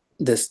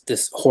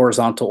this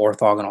horizontal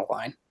orthogonal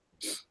line.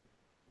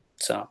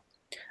 So,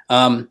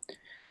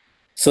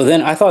 so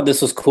then I thought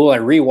this was cool. I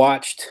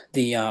rewatched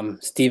the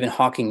Stephen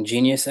Hawking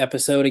Genius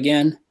episode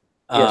again.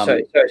 Yeah,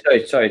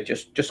 sorry.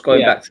 Just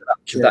going back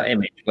to that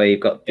image where you've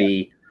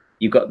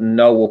got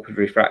no upward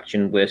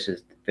refraction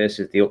versus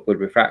the upward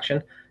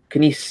refraction.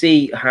 Can you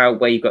see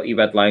where you got your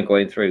red line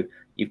going through?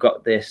 you've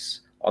got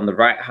this on the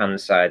right-hand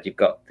side, you've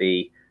got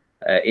the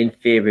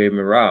inferior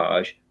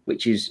mirage,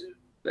 which is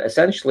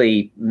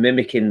essentially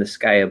mimicking the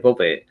sky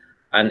above it,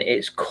 and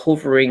it's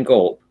covering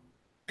up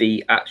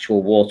the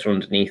actual water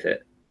underneath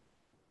it.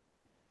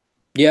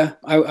 Yeah,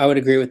 I would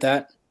agree with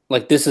that.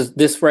 Like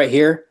this right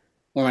here,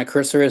 where my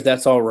cursor is,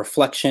 that's all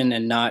reflection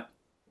and not.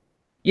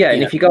 Yeah,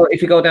 and if you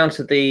go down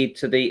to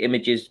the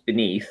images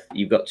beneath,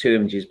 you've got two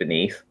images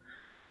beneath.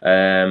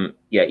 Yeah,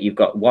 you've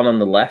got one on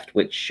the left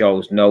which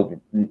shows no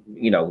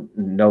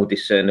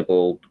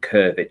discernible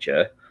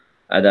curvature,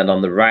 and then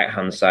on the right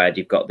hand side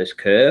you've got this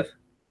curve.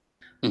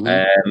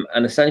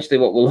 And essentially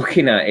what we're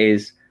looking at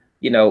is,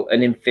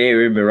 an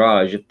inferior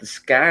mirage of the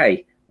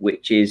sky,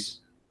 which is,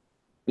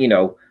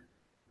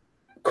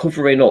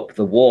 covering up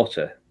the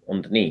water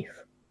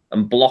underneath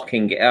and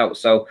blocking it out.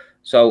 So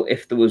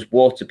if there was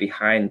water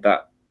behind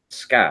that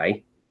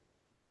sky,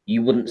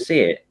 you wouldn't see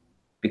it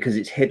because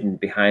it's hidden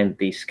behind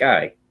the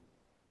sky.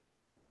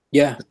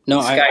 Yeah, no,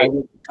 the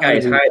sky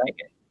is hiding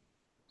it,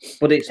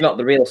 but it's not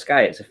the real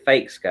sky; it's a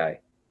fake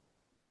sky.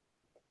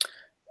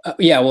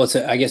 Yeah, well,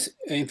 I guess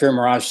inferior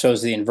mirage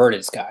shows the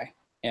inverted sky.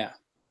 Yeah.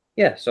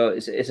 Yeah, so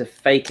it's a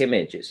fake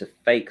image. It's a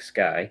fake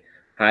sky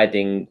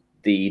hiding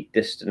the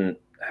distant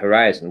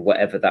horizon,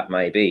 whatever that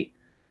may be.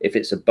 If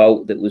it's a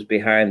boat that was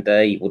behind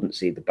there, you wouldn't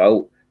see the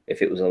boat.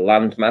 If it was a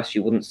landmass,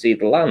 you wouldn't see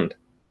the land.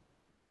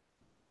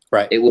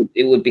 Right. It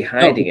would be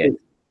hiding it.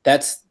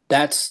 That's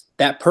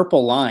that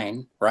purple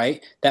line,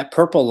 right? That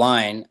purple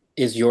line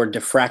is your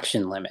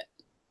diffraction limit.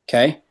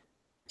 Okay.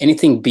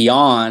 Anything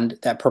beyond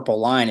that purple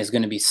line is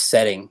going to be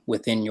setting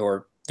within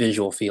your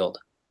visual field.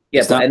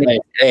 Yeah, it's not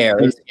there.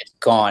 It's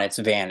gone. It's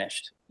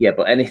vanished. Yeah,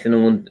 but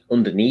anything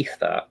underneath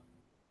that,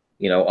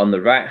 on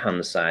the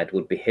right-hand side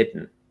would be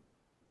hidden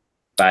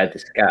by the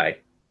sky.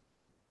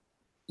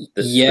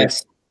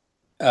 Yes,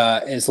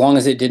 as long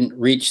as it didn't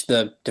reach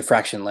the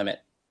diffraction limit.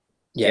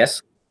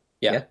 Yes.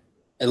 Yeah.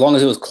 As long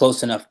as it was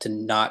close enough to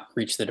not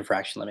reach the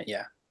diffraction limit.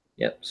 Yeah.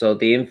 Yep. So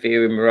the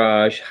inferior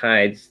mirage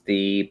hides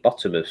the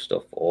bottom of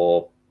stuff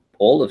or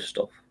all of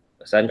stuff,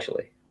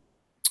 essentially.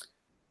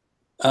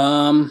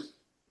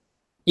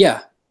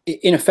 Yeah,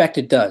 in effect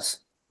it does.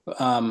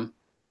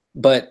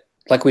 But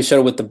like we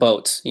showed with the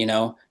boats,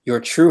 your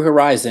true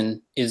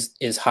horizon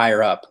is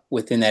higher up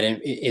within that,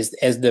 is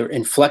as the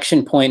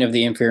inflection point of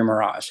the inferior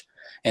mirage.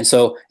 And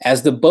so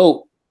as the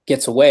boat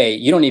gets away,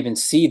 you don't even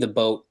see the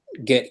boat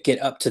get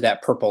up to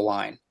that purple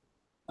line.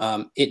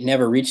 It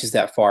never reaches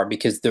that far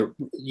because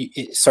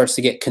it starts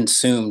to get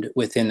consumed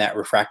within that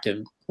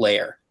refractive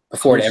layer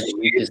before it ever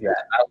reaches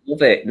that. I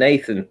love it,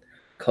 Nathan.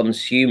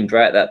 Consumed.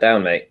 Write that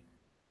down, mate.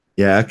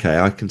 Yeah, okay,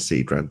 I can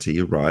see, Granty.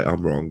 You're right.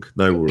 I'm wrong.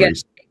 No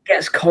worries. It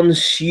gets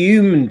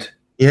consumed.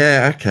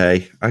 Yeah,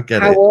 okay, I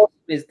get it. How awesome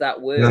is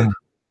that word? No.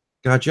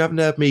 God, you haven't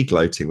heard me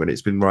gloating when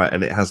it's been right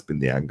and it has been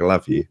the angle,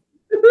 have you?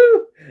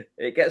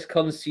 It gets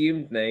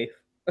consumed, Nate.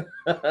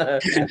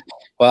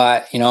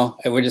 Well,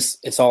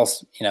 it's all,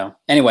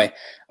 anyway.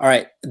 All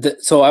right.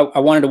 So I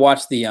wanted to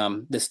watch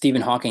the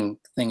Stephen Hawking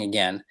thing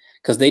again,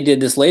 because they did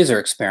this laser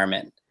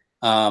experiment.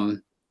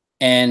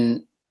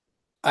 And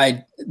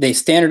they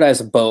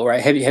standardized a boat,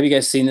 right? Have you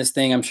guys seen this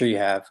thing? I'm sure you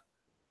have.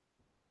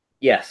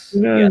 Yes.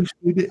 No,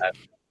 yes.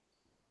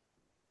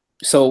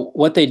 So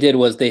what they did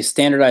was they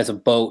standardized a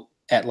boat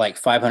at like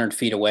 500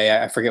 feet away.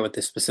 I forget what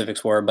the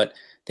specifics were, but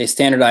they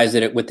standardized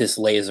it with this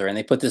laser, and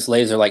they put this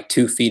laser like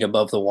 2 feet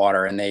above the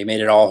water, and they made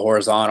it all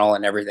horizontal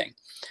and everything.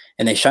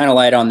 And they shine a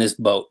light on this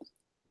boat,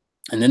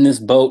 and then this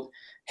boat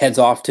heads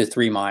off to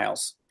 3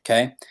 miles.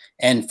 Okay.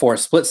 And for a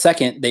split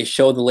second, they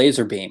show the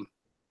laser beam,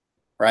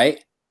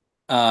 right?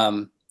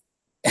 At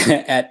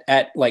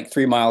like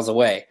 3 miles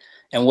away,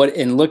 and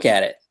look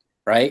at it,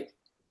 right?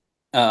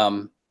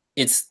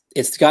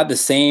 It's got the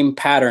same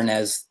pattern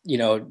as,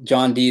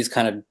 John Dee's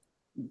kind of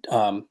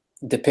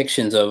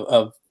depictions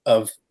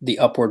of the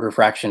upward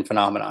refraction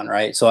phenomenon,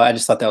 right? So I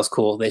just thought that was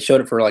cool. They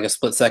showed it for like a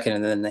split second,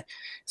 and then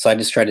so I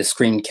just tried to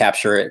screen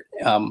capture it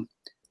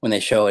when they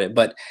showed it.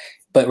 But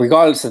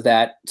regardless of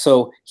that,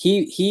 so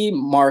he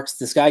marks,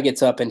 this guy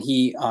gets up and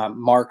he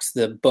marks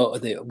the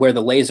boat, where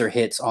the laser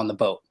hits on the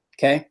boat.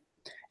 Okay.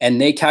 And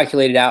they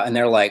calculate it out, and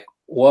they're like,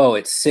 whoa,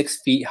 it's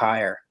 6 feet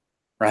higher,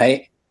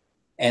 right?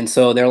 And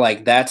so they're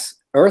like, that's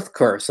Earth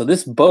curve. So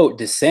this boat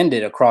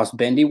descended across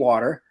bendy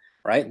water,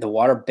 right? The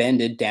water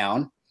bended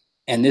down,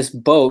 and this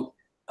boat,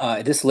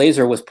 this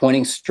laser was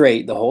pointing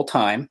straight the whole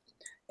time,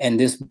 and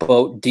this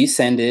boat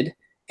descended,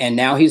 and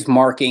now he's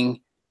marking,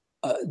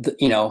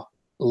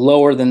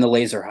 lower than the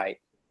laser height,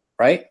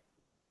 right?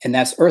 And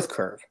that's Earth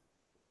curve.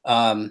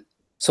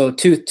 So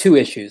two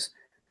issues.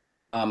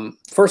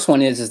 First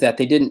one is that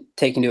they didn't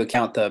take into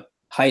account the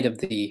height of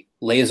the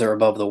laser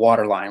above the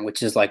water line,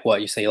 which is like,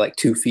 what you say, like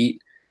 2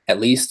 feet at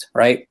least,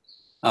 right?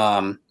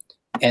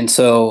 And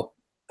so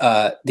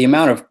the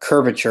amount of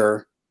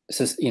curvature,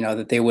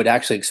 that they would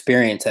actually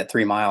experience at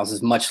 3 miles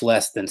is much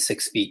less than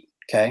 6 feet.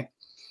 Okay.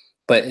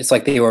 But it's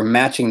like they were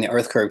matching the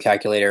Earth curve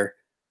calculator,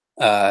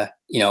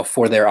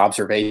 for their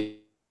observation.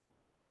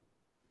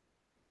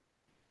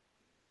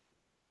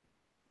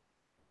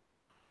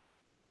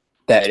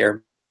 that,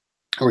 or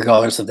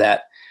regardless of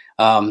that.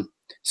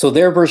 So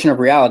their version of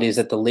reality is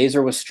that the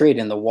laser was straight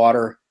and the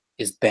water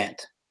is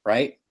bent,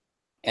 right?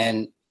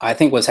 And I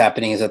think what's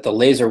happening is that the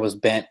laser was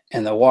bent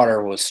and the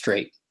water was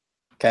straight.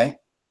 Okay.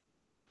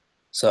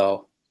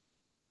 So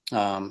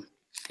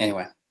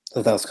anyway,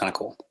 so that was kind of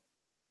cool.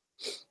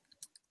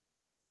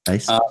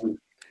 Nice.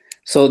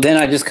 So then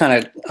I just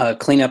kind of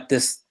clean up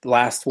this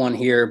last one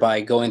here by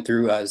going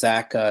through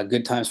Zach,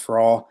 Good Times for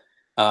All.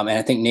 And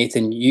I think,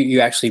 Nathan, you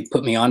actually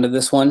put me onto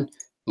this one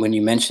when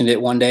you mentioned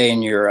it one day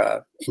in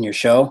your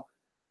show,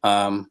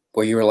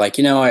 where you were like,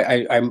 you know,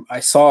 I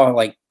saw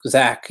like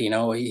Zach, you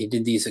know, he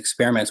did these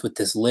experiments with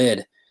this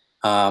lid.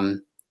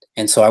 And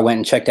so I went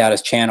and checked out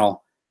his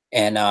channel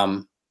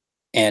and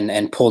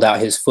pulled out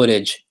his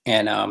footage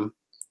and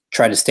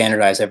tried to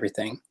standardize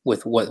everything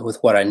with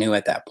what I knew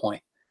at that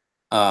point.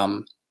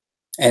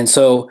 And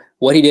so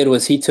what he did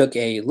was he took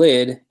a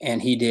lid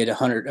and he did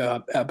 100,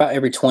 about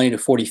every 20 to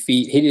 40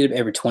 feet. He did it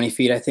every 20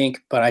 feet, I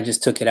think, but I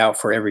just took it out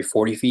for every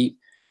 40 feet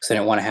because I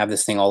didn't want to have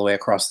this thing all the way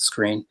across the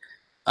screen.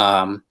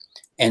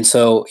 And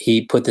so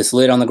he put this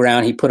lid on the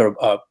ground. He put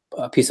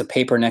a piece of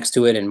paper next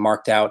to it and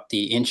marked out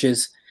the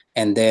inches.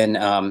 And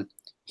then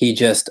he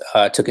just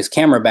took his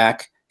camera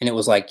back, and it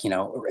was like, you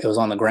know, it was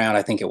on the ground,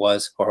 I think it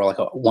was, or like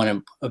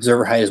one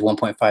observer height is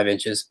 1.5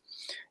 inches.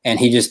 And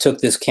he just took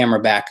this camera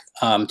back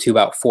to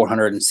about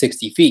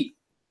 460 feet.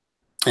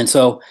 And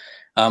so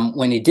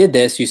when he did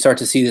this, you start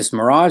to see this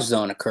mirage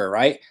zone occur,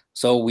 right?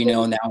 So we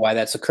know now why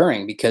that's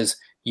occurring, because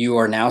you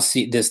are now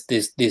see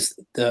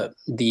the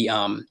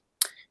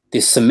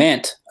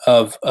cement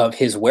of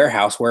his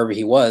warehouse, wherever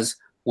he was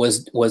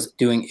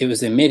doing, it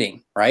was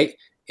emitting, right?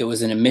 It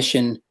was an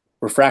emission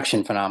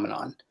refraction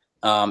phenomenon.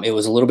 It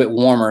was a little bit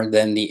warmer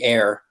than the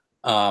air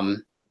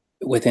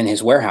within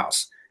his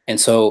warehouse. And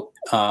so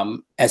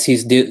as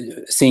he's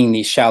seeing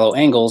these shallow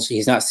angles,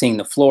 he's not seeing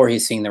the floor,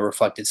 he's seeing the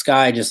reflected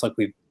sky, just like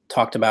we've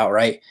talked about,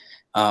 right?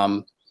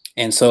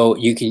 And so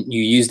you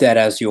use that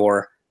as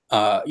your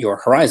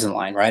horizon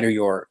line, right?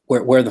 Or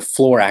where the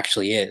floor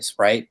actually is,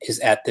 right? Is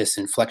at this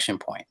inflection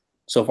point.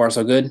 So far,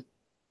 so good?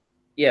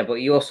 Yeah, but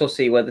you also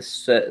see where the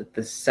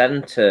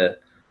center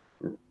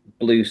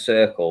blue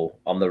circle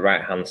on the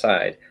right-hand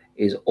side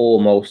is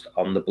almost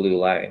on the blue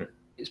line.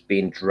 It's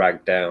being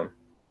dragged down.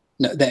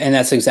 No, and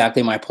that's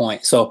exactly my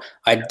point. So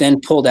I then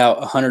pulled out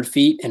 100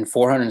 feet and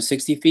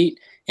 460 feet,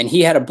 and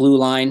he had a blue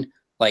line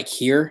like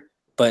here,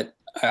 but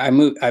I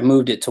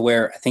moved it to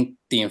where I think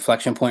the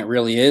inflection point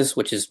really is,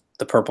 which is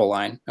the purple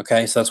line.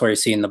 Okay, so that's where you're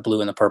seeing the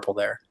blue and the purple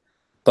there.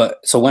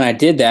 But so when I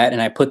did that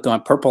and I put the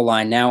purple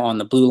line now on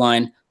the blue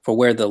line for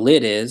where the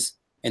lid is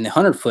in the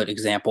 100-foot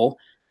example,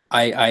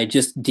 I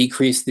just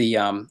decreased the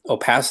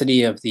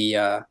opacity of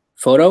the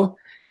photo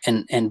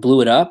and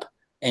blew it up,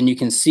 and you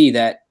can see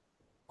that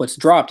what's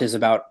dropped is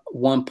about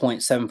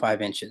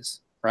 1.75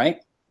 inches, right?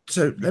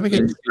 So let me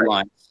get this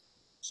straight.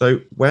 So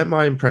where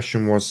my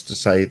impression was to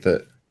say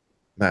that,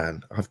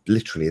 man, I've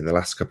literally in the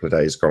last couple of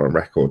days gone on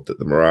record that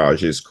the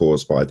mirage is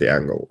caused by the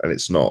angle, and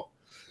it's not.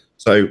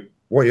 So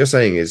what you're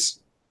saying is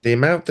the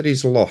amount that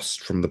he's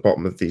lost from the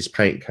bottom of these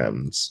paint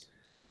cans,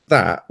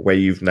 that where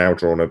you've now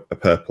drawn a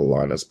purple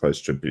line as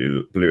opposed to a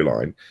blue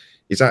line,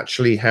 is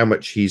actually how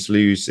much he's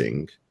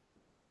losing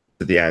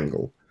to the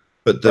angle.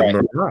 But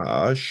the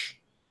mirage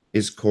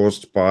is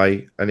caused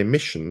by an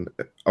emission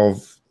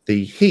of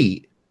the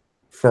heat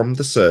from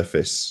the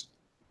surface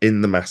in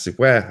the massive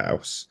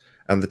warehouse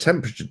and the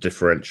temperature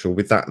differential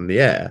with that in the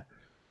air.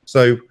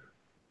 So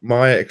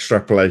my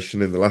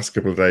extrapolation in the last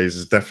couple of days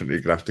is definitely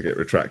going to have to get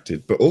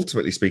retracted. But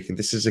ultimately speaking,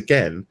 this is,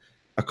 again,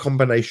 a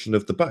combination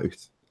of the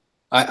both.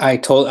 I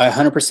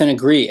 100%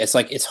 agree. It's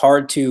like, it is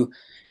hard to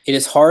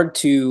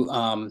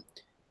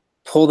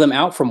pull them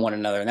out from one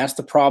another. And that's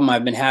the problem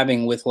I've been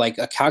having with like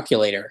a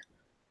calculator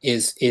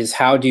is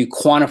how do you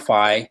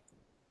quantify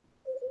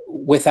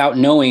without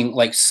knowing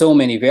like so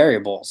many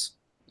variables,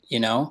 you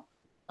know?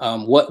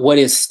 What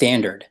is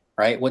standard,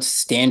 right? What's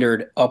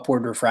standard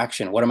upward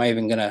refraction? What am I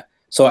even gonna,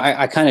 so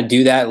I kind of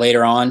do that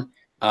later on.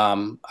 I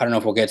don't know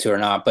if we'll get to it or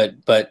not,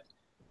 but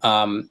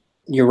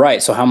you're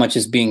right. So how much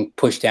is being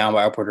pushed down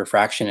by upward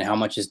refraction and how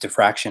much is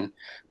diffraction?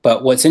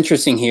 But what's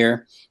interesting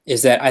here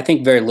is that I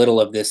think very little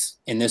of this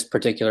in this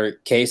particular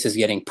case is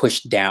getting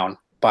pushed down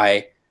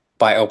by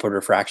upward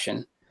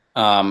refraction.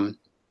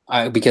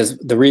 Because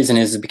the reason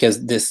is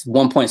because this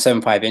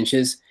 1.75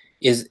 inches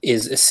is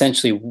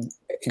essentially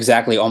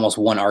exactly almost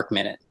 1 arc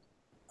minute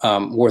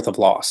worth of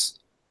loss.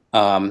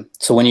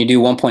 So when you do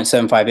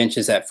 1.75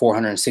 inches at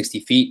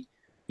 460 feet,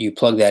 you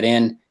plug that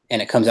in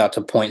and it comes out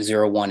to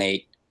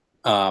 0.018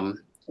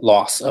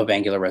 loss of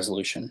angular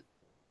resolution.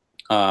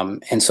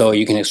 And so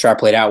you can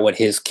extrapolate out what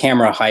his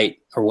camera height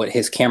or what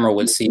his camera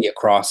would see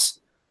across,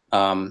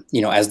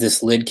 you know, as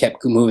this lid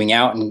kept moving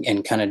out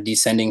and kind of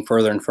descending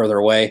further and further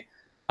away.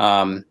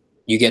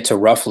 You get to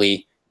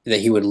roughly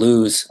that he would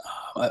lose,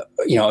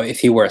 you know,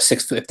 if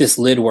this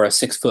lid were a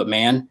 6-foot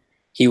man,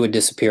 he would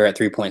disappear at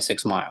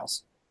 3.6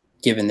 miles,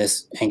 given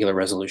this angular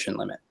resolution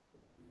limit.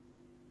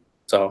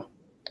 So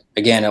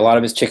again, a lot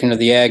of it's chicken or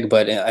the egg,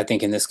 but I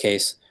think in this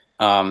case,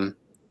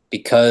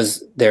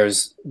 because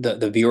there's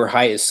the viewer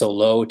height is so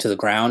low to the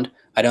ground,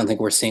 I don't think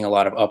we're seeing a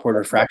lot of upward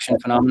refraction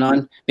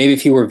phenomenon. Maybe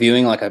if you were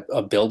viewing like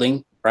a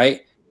building,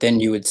 right, then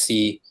you would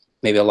see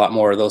maybe a lot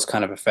more of those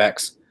kind of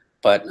effects.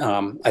 But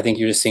I think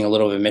you're just seeing a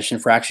little emission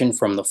fraction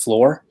from the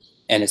floor,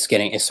 and it's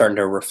starting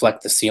to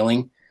reflect the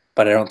ceiling.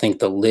 But I don't think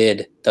the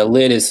lid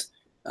is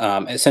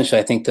essentially,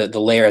 I think the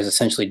layer is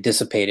essentially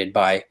dissipated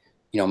by,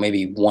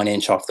 maybe 1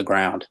 inch off the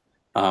ground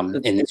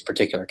in this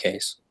particular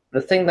case.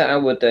 The thing that I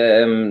would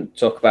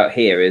talk about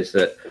here is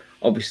that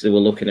obviously we're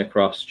looking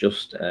across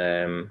just,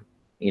 a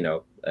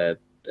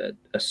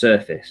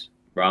surface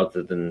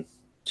rather than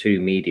two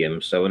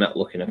mediums. So we're not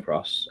looking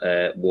across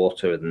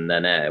water and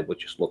then air. We're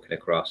just looking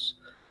across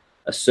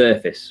a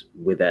surface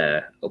with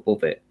air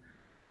above it.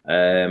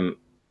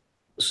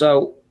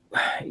 So,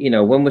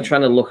 when we're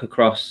trying to look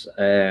across,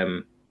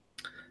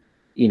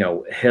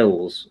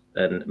 hills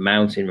and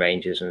mountain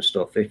ranges and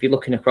stuff, if you're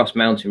looking across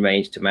mountain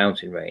range to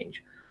mountain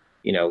range,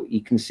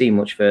 you can see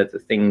much further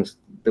things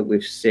that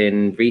we've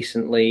seen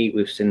recently.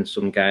 We've seen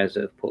some guys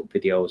that have put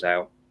videos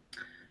out,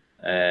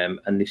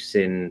 and they've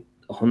seen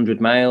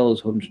 100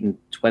 miles,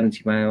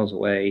 120 miles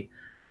away,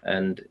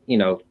 and,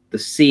 they're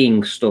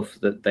seeing stuff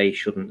that they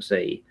shouldn't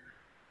see.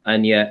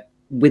 And yet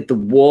with the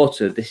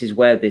water, this is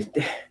where this,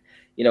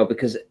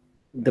 because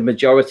the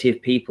majority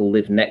of people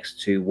live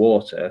next to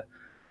water,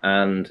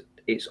 and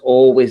it's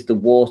always the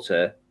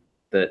water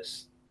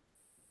that's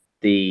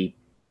the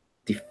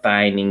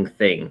defining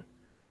thing.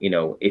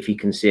 If you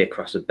can see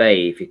across a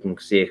bay, if you can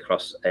see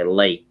across a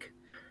lake,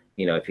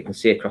 if you can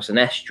see across an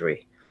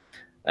estuary.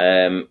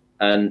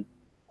 And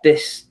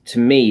this, to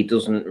me,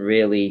 doesn't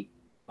really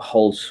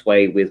hold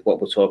sway with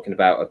what we're talking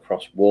about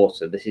across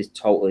water. This is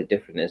totally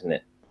different, isn't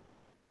it?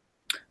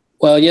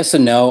 Well, yes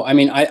and no. I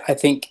mean, I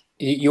think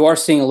you are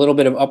seeing a little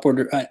bit of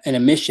upward an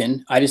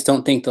emission. I just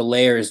don't think the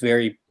layer is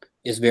very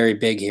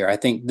big here. I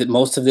think that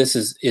most of this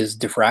is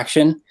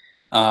diffraction.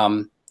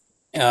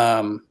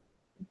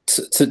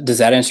 So does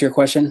that answer your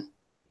question?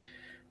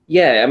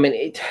 Yeah, I mean,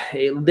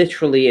 it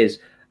literally is.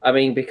 I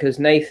mean, because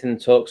Nathan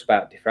talks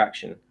about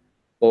diffraction,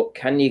 but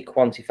can you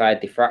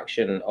quantify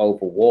diffraction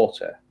over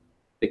water?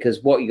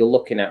 Because what you're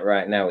looking at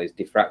right now is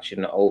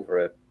diffraction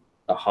over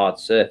a hard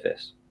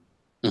surface,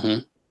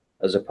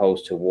 as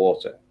opposed to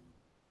water.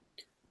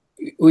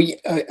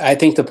 I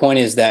think the point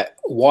is that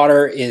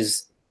water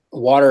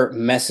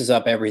messes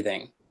up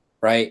everything,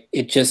 right?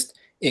 It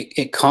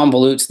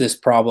convolutes this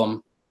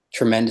problem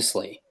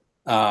tremendously.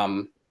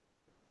 I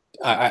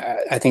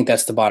think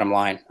that's the bottom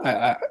line.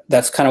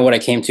 That's kind of what I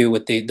came to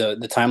with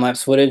the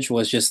time-lapse footage,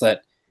 was just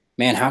that,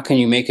 man, how can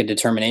you make a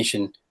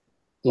determination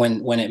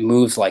when it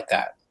moves like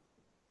that?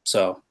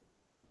 So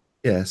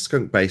yeah,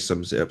 Skunk Base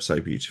sums it up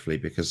so beautifully,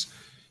 because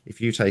if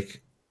you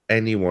take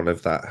any one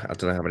of that, I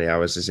don't know how many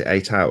hours, is it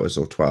 8 hours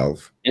or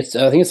 12? I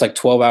think it's like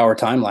 12-hour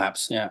time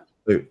lapse. Yeah.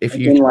 So if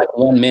you like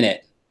 1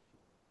 minute.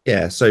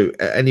 Yeah, so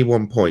at any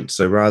one point,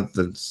 so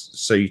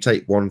you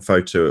take one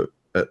photo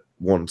at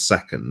 1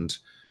 second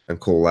and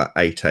call that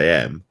 8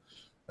 a.m.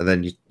 and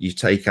then you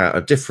take out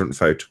a different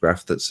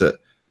photograph that's at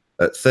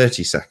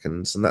 30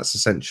 seconds, and that's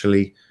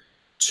essentially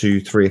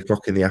 2-3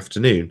 o'clock in the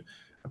afternoon.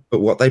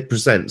 But what they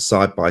present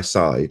side by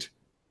side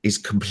is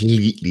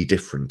completely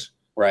different.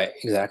 Right,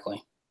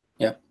 exactly.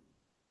 Yep.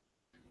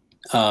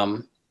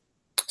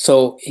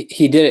 So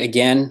he did it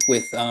again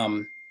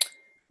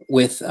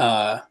with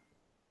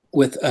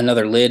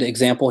another lid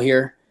example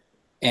here,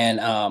 and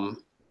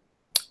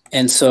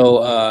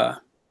so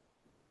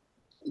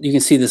you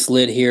can see this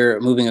lid here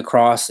moving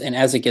across, and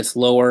as it gets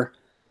lower,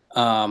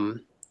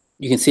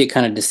 you can see it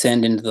kind of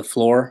descend into the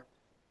floor,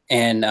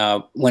 and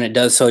when it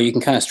does so, you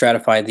can kind of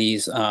stratify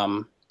these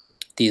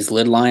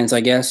lid lines, I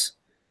guess,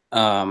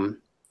 and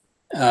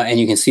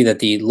you can see that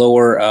the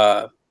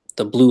lower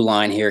the blue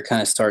line here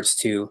kind of starts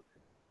to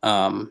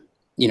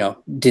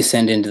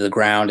descend into the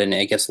ground, and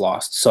it gets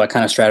lost. So I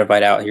kind of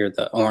stratified out here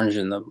the orange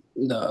and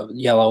the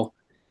yellow,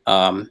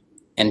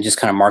 and just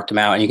kind of marked them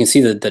out. And you can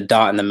see the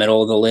dot in the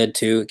middle of the lid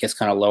too. It gets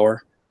kind of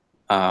lower,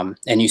 and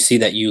you see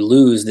that you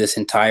lose this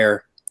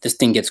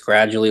thing gets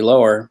gradually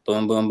lower,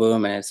 boom, boom,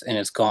 boom, and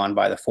it's gone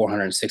by the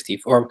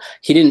 460. Or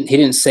he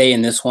didn't say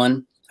in this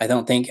one, I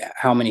don't think,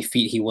 how many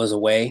feet he was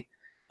away,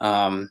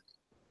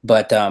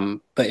 but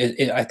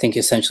I think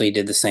essentially he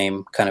did the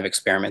same kind of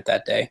experiment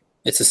that day.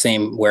 It's the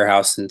same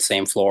warehouse and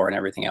same floor and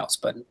everything else,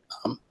 but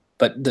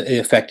the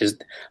effect is,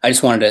 I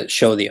just wanted to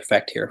show the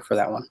effect here for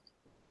that one.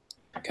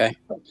 Okay.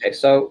 Okay.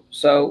 So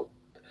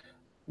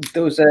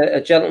there was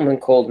a gentleman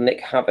called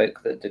Nick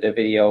Havoc that did a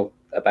video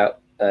about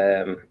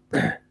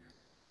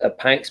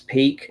Pikes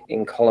Peak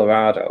in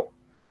Colorado,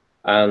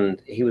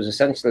 and he was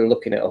essentially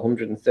looking at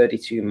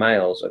 132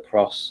 miles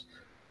across,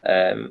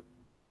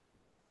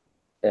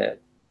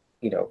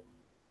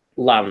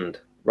 land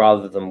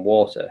rather than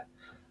water,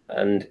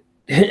 and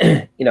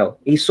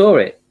he saw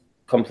it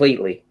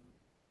completely.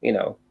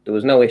 There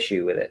was no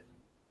issue with it.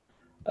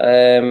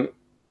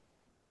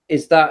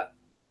 Is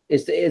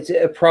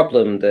it a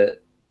problem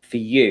that for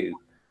you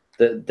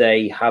that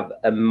they have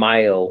a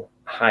mile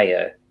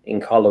higher in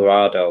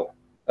Colorado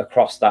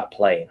across that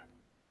plain?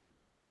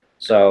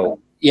 So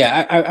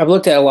yeah, I've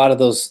looked at a lot of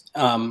those.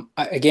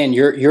 Again,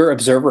 your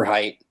observer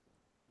height,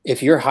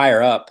 if you're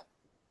higher up,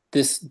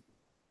 this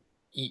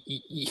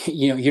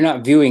you know, you're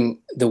not viewing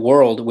the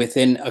world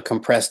within a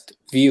compressed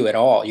view at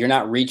all. You're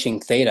not reaching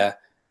theta.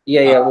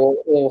 yeah.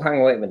 Well, hang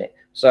on, wait a minute.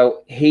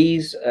 So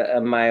he's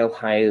a mile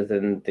higher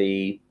than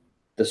the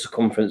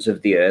circumference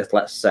of the Earth.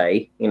 Let's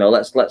say, you know,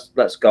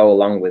 let's go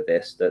along with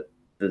this, that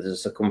there's a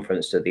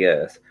circumference to the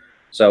Earth.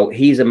 So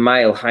he's a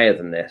mile higher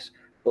than this,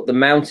 but the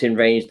mountain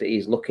range that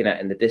he's looking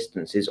at in the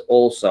distance is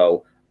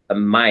also a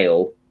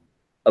mile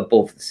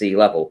above the sea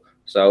level.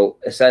 So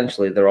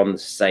essentially, they're on the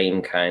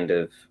same kind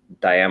of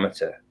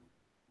diameter.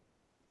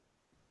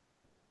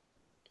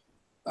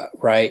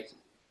 Right.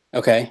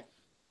 Okay.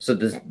 So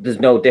there's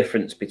no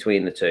difference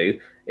between the two.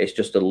 It's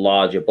just a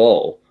larger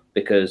ball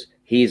because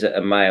he's at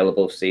a mile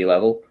above sea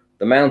level.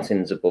 The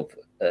mountain's above,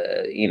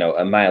 you know,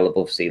 a mile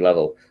above sea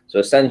level. So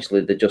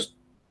essentially, they're just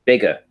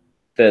bigger,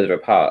 further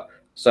apart.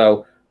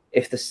 So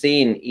if they're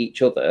seeing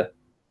each other,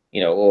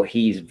 you know, or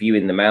he's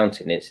viewing the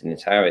mountain in its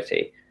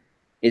entirety,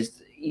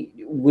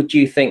 would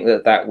you think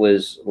that that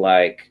was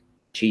like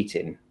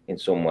cheating in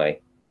some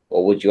way,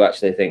 or would you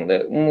actually think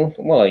that,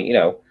 well, you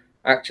know,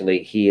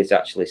 actually he is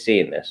actually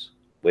seeing this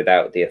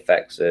without the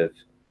effects of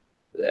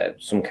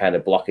some kind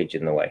of blockage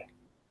in the way?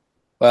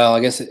 Well,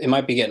 I guess it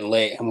might be getting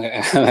late. I'm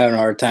having a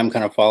hard time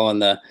kind of following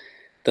the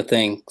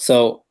thing.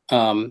 So,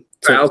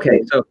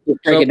 okay. So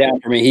break it down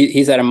for me.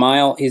 He's at a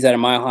mile. He's at a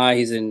mile high.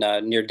 He's in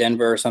near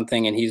Denver or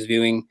something, and he's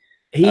viewing.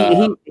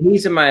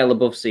 He's a mile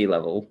above sea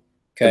level.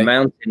 Okay. The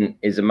mountain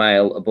is a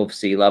mile above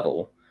sea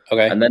level.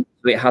 Okay. And then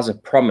it has a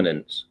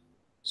prominence.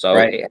 So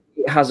right.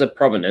 it has a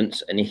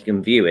prominence, and he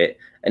can view it,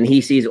 and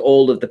he sees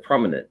all of the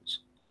prominence.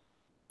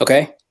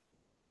 Okay.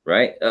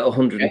 Right? At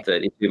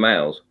 132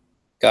 miles.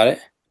 Got it.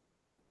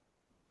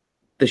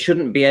 There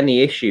shouldn't be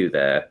any issue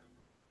there.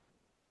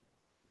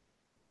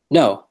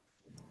 No.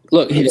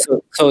 Look,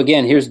 so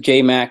again, here's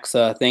J-Max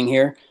thing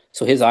here.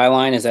 So his eye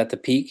line is at the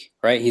peak,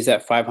 right? He's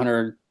at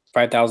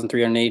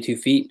 5,382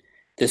 feet.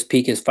 This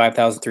peak is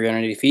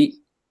 5,380 feet.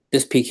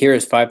 This peak here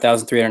is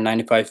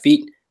 5,395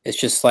 feet. It's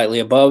just slightly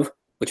above,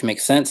 which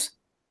makes sense,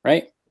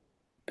 right?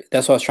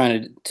 That's what I was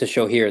trying to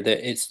show here,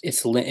 that it's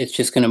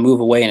just going to move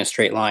away in a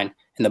straight line.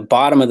 And the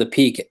bottom of the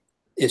peak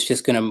is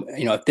just going to,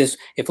 you know,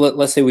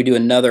 let's say we do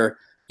another,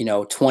 you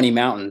know, 20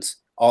 mountains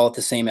all at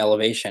the same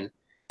elevation,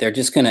 they're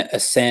just going to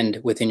ascend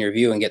within your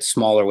view and get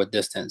smaller with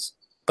distance.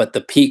 But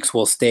the peaks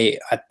will stay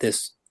at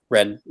this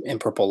red and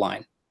purple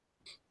line.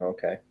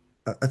 Okay.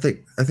 I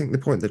think the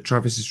point that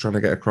Travis is trying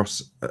to get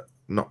across,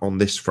 not on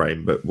this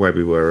frame, but where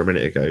we were a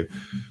minute ago,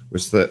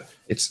 was that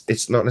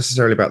it's not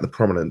necessarily about the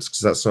prominence, because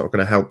that's not going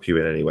to help you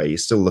in any way. You're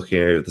still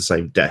looking over the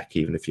same deck,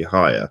 even if you're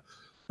higher,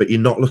 but you're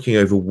not looking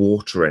over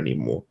water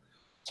anymore.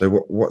 So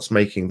what's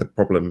making the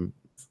problem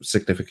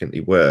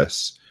significantly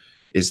worse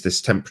is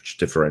this temperature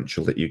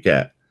differential that you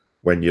get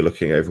when you're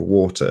looking over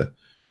water.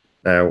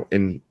 Now,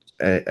 in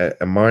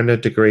a minor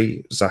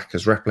degree, Zach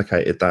has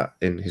replicated that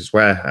in his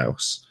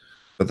warehouse,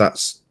 but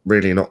that's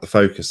really not the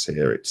focus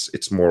here.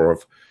 It's more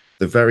of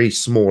the very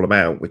small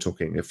amount, we're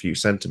talking a few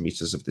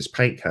centimeters of this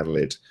paint can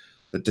lid,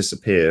 that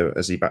disappear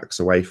as he backs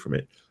away from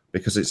it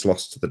because it's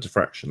lost to the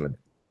diffraction limit.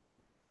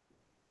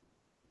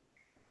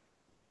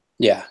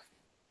 Yeah,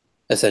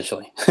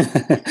 essentially.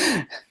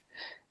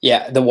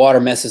 Yeah, the water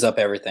messes up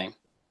everything.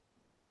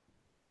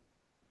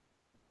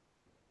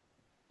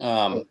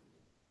 Okay,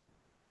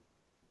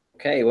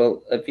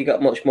 well, have you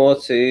got much more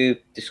to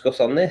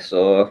discuss on this,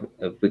 or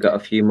have we got a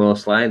few more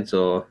slides?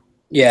 Or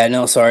yeah,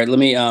 no, sorry. Let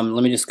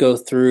me just go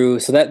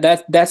through. So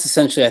that's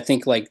essentially, I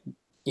think, like,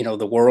 you know,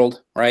 the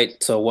world,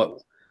 right? So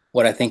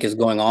what I think is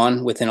going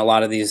on within a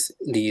lot of these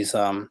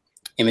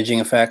imaging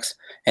effects,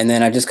 and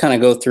then I just kind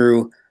of go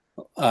through,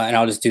 and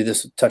I'll just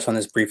touch on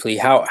this briefly.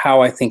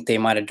 How I think they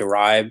might have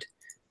derived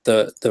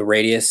the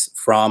radius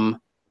from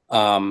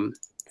a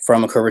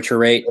curvature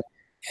rate.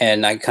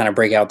 And I kind of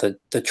break out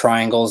the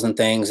triangles and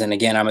things. And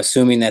again, I'm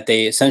assuming that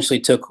they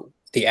essentially took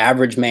the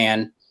average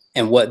man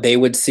and what they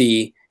would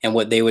see and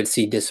what they would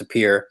see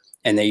disappear,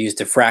 and they used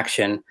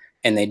diffraction,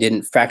 and they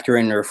didn't factor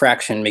in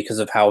refraction because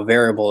of how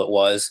variable it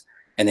was,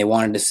 and they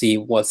wanted to see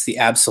what's the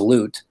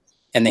absolute.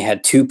 And they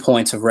had 2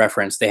 points of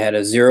reference. They had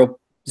a zero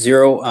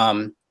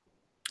point,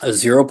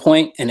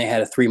 and they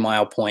had a 3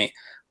 mile point,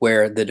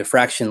 where the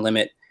diffraction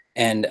limit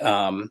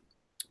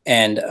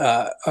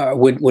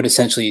would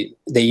essentially,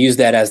 they use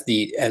that as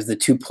the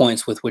 2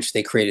 points with which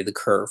they created the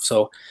curve.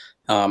 So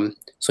so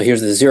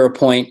here's the 0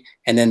 point,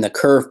 and then the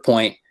curve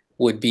point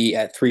would be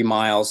at 3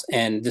 miles,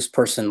 and this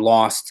person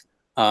lost,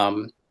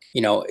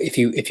 you know, if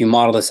you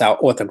model this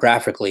out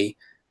orthographically,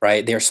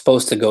 right, they're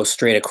supposed to go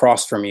straight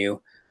across from you,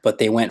 but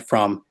they went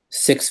from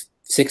 6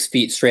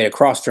 feet straight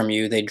across from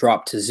you. They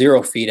dropped to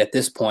 0 feet at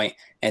this point,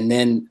 and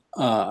then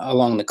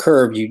along the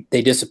curve,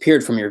 they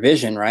disappeared from your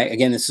vision, right?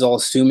 Again, this is all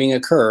assuming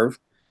a curve,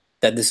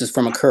 that this is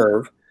from a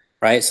curve,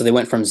 right? So they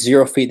went from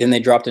 0 feet, then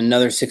they dropped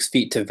another 6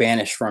 feet to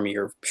vanish from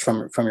your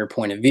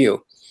point of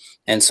view.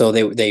 And so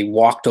they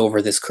walked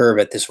over this curve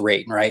at this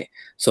rate, right?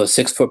 So a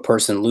 6 foot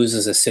person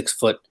loses a 6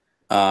 foot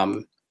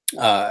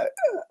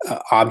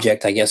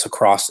object, I guess,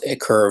 across a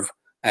curve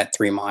at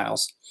 3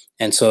 miles.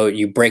 And so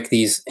you break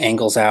these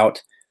angles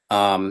out,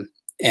 and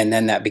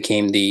then that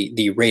became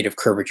the rate of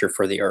curvature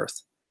for the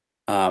Earth.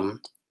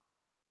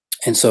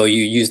 And so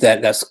you use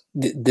that. That's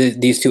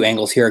these two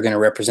angles here are going to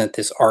represent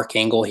this arc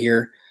angle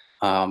here.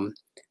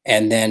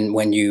 And then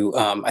when you,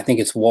 I think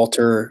it's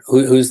Walter,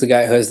 who's the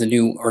guy who has the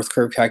new Earth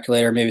curve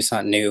calculator? Maybe it's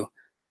not new.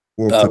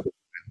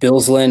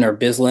 Bilslin or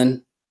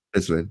Bislin.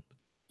 Bislin.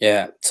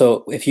 Yeah.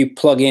 So if you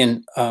plug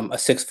in a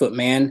 6-foot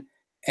man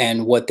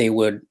and what they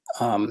would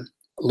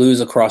lose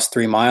across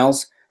 3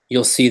 miles,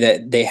 you'll see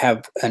that they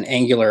have an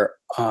angular,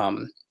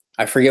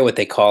 I forget what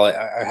they call it.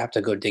 I have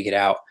to go dig it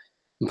out.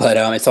 But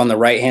it's on the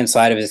right-hand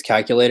side of his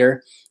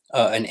calculator,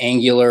 an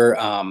angular,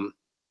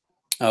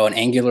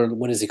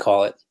 what does he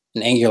call it?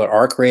 An angular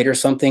arc rate or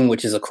something,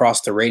 which is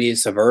across the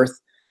radius of Earth.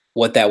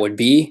 What that would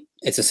be,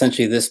 it's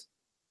essentially this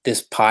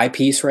pi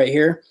piece right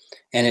here,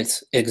 and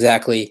it's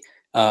exactly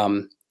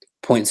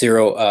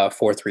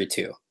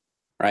 0.0432,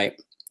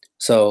 right?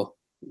 So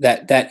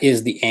that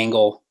is the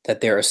angle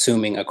that they're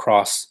assuming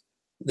across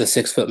the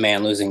 6-foot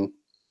man losing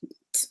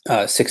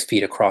 6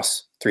 feet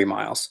across 3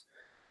 miles.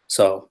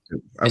 So,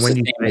 and when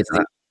you say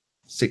that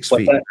 6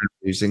 feet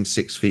losing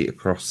 6 feet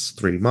across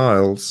 3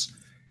 miles,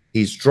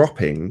 he's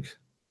dropping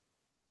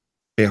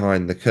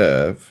behind the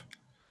curve,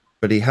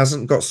 but he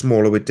hasn't got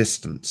smaller with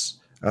distance.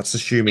 That's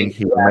assuming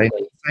he remains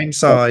the same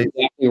size. That's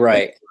exactly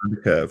right. The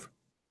curve.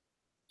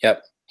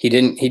 Yep. He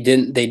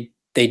didn't.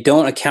 They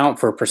don't account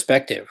for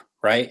perspective,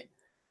 right?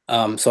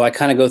 So I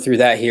kind of go through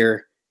that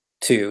here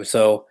too.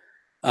 So,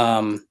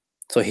 so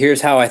here's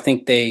how I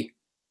think they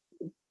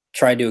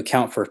tried to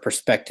account for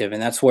perspective,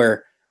 and that's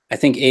where I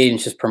think 8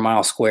 inches per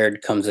mile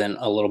squared comes in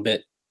a little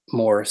bit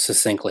more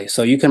succinctly.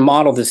 So you can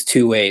model this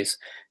 2 ways.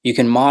 You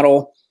can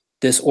model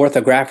this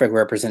orthographic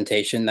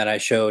representation that I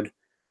showed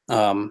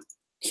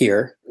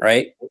here,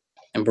 right?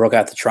 And broke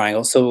out the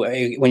triangles. So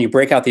when you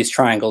break out these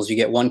triangles, you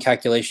get one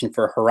calculation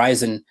for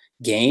horizon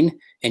gain,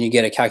 and you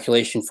get a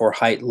calculation for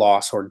height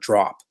loss or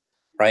drop,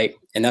 right?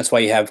 And that's why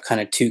you have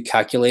kind of 2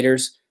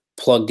 calculators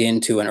plugged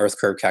into an Earth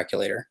curve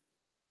calculator.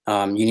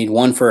 You need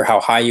one for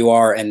how high you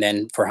are, and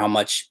then for how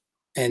much,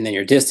 and then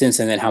your distance,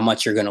 and then how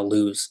much you're going to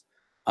lose.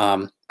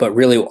 But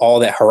really, all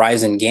that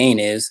horizon gain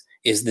is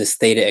this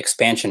theta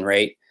expansion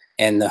rate,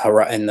 and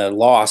the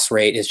loss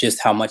rate is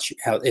just how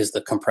is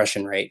the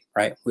compression rate,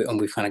 right?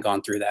 We've kind of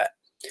gone through that.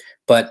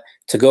 But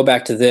to go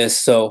back to this,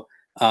 so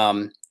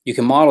you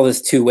can model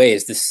this 2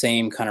 ways, the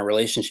same kind of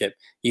relationship.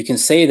 You can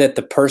say that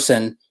the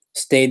person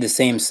stayed the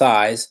same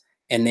size,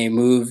 and they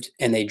moved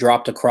and they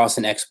dropped across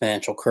an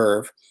exponential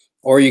curve.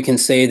 Or you can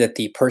say that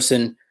the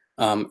person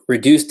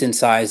reduced in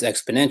size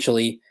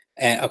exponentially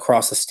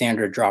across a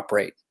standard drop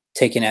rate,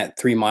 taken at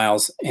 3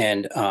 miles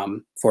and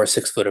for a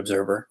 6-foot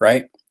observer,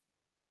 right?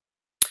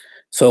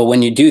 So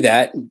when you do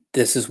that,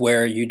 this is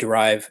where you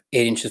derive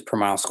 8 inches per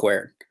mile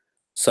squared.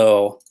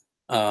 So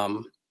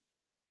by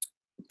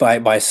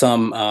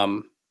some,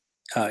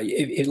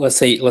 let's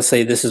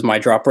say this is my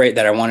drop rate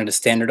that I wanted to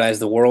standardize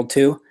the world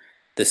to,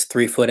 this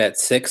 3 foot at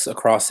 6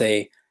 across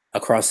a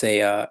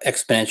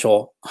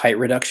exponential height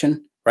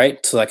reduction,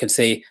 right? So I could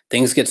say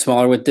things get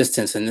smaller with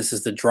distance, and this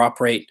is the drop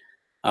rate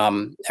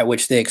at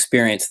which they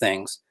experience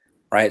things,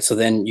 right? So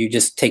then you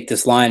just take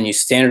this line and you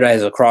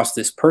standardize across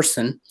this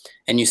person,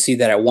 and you see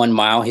that at 1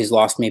 mile he's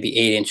lost maybe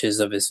 8 inches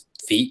of his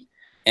feet,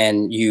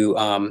 and you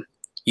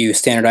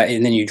standardize,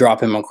 and then you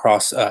drop him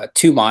across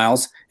 2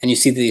 miles, and you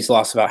see that he's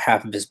lost about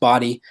half of his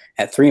body.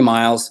 At 3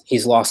 miles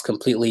he's lost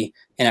completely,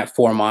 and at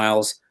 4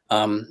 miles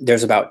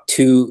there's about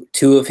two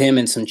of him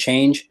and some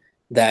change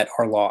that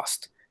are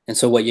lost. And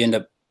so what you end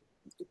up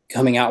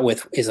coming out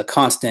with is a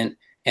constant,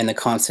 and the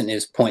constant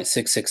is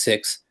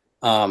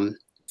 0.666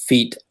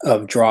 feet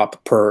of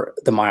drop per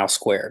the mile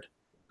squared.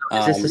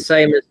 Is this the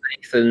same as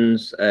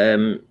Nathan's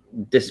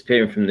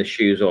disappearing from the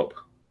shoes up?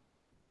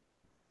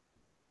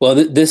 Well,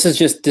 this is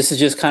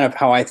just kind of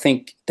how I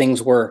think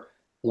things were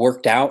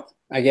worked out,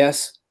 I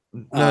guess.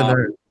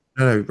 No,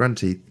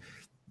 Ranty.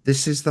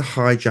 This is the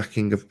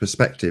hijacking of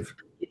perspective.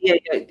 Yeah,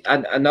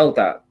 I know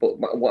that, but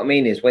what I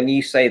mean is, when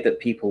you say that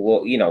people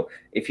walk,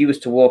 if you was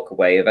to walk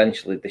away,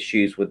 eventually the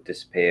shoes would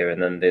disappear,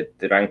 and then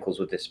the ankles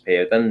would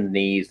disappear, then the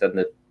knees,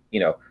 then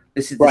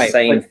this is the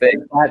same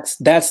thing.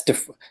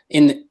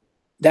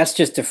 That's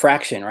just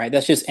diffraction, right?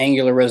 That's just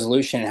angular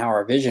resolution and how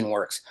our vision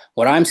works.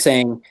 What I'm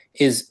saying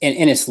is,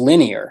 and it's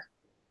linear,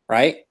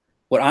 right?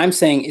 What I'm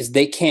saying is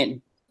they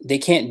can't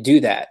do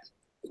that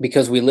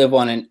because we live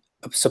on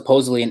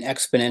supposedly an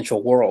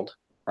exponential world,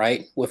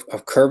 right?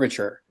 Of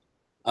curvature.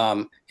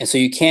 And so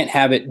you can't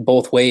have it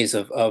both ways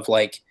of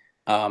like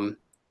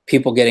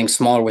people getting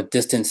smaller with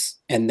distance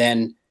and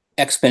then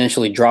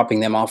exponentially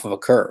dropping them off of a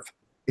curve.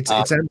 It's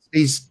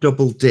Anthony's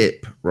double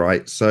dip,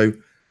 right? So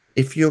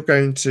if you're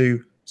going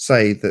to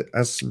say that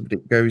as somebody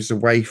goes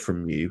away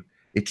from you,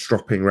 it's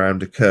dropping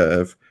around a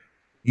curve,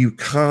 you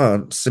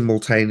can't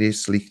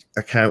simultaneously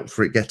account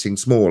for it getting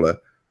smaller.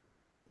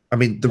 I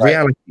mean, the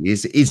reality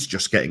is it is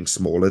just getting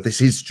smaller. This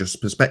is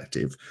just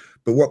perspective.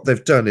 But what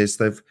they've done is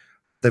they've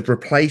they've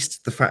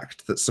replaced the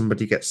fact that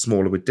somebody gets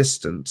smaller with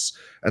distance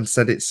and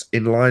said it's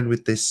in line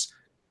with this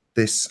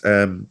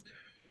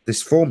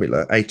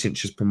formula, 8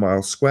 inches per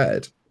mile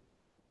squared.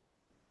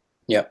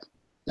 Yep,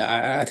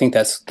 I think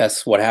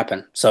that's what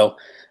happened. So,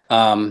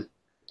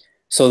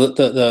 so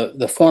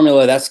the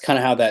formula, that's kind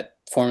of how that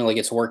formula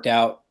gets worked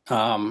out.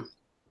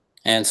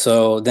 And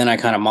so then I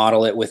kind of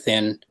model it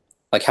within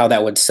like how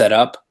that would set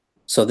up.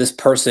 So this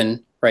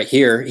person right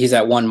here, he's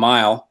at 1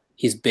 mile,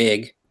 he's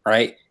big,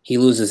 right? He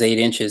loses 8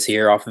 inches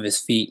here off of his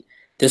feet.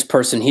 This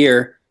person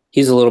here,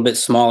 he's a little bit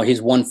smaller.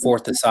 He's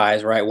 1/4 the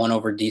size, right? 1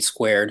 over d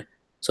squared.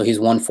 So he's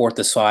 1/4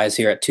 the size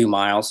here at 2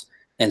 miles.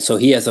 And so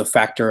he has a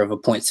factor of a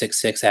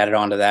 0.66 added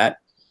onto that,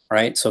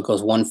 right? So it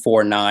goes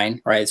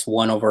 149, right? It's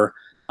 1 over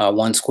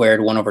 1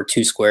 squared, 1 over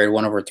 2 squared,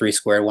 1 over 3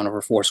 squared, 1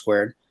 over 4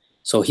 squared.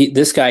 So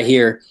this guy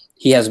here,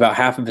 he has about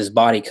half of his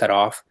body cut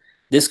off.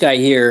 This guy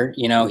here,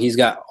 you know, he's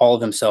got all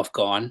of himself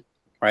gone,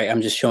 right?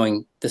 I'm just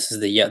showing, this is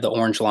the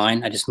orange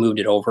line. I just moved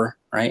it over,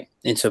 right,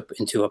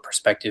 into a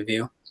perspective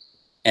view.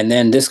 And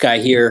then this guy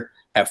here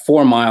at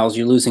 4 miles,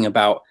 you're losing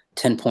about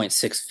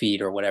 10.6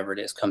 feet or whatever it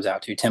is, comes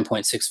out to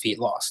 10.6 feet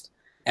lost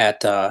at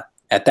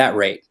that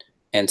rate.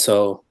 And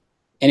so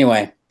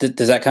anyway,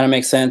 does that kind of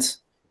make sense?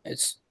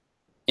 It's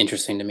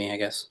interesting to me, I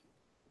guess.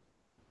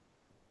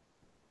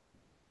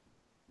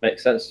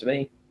 Makes sense to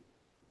me.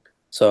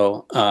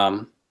 So,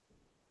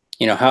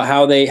 you know,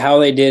 how they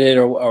did it,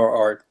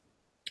 or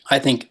I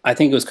think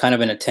it was kind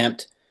of an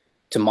attempt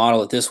to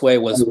model it this way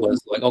was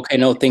like, okay,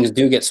 no, things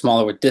do get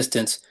smaller with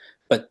distance,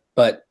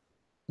 but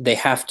they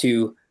have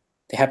to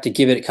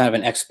give it kind of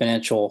an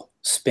exponential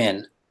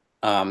spin.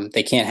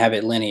 They can't have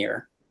it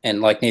linear.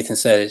 And like Nathan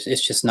said,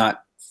 it's just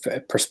not,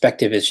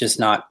 perspective is just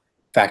not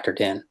factored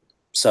in.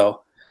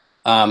 So,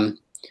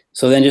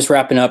 so then just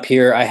wrapping up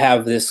here, I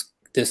have this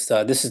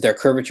is their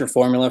curvature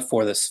formula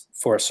for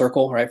a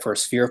circle, right? For a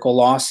spherical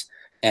loss.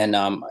 And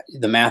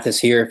the math is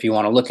here if you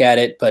want to look at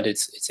it, but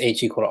it's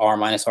h equal to r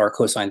minus r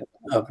cosine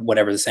of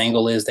whatever this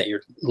angle is that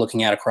you're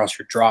looking at across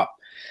your drop.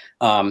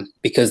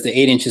 Because the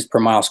 8 inches per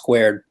mile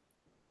squared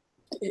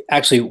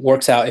actually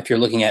works out, if you're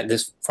looking at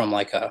this from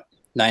like a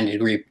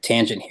 90-degree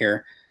tangent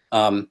here,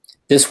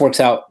 this works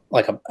out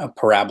like a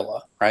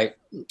parabola, right?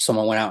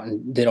 Someone went out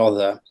and did all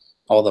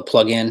the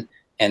plug-in,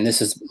 and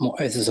this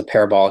is a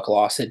parabolic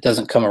loss. It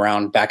doesn't come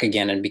around back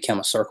again and become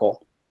a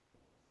circle.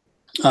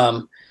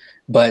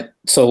 But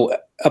so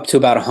up to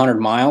about 100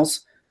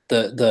 miles,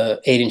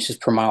 the 8 inches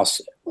per mile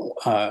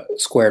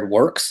squared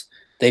works.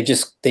 They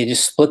just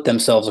split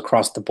themselves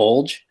across the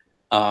bulge.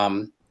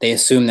 They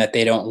assume that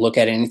they don't look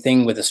at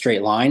anything with a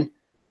straight line,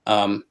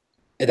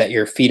 that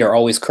your feet are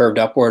always curved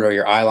upward or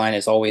your eye line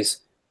is always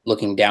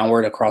looking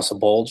downward across a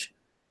bulge.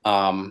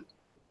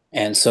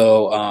 And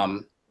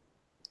so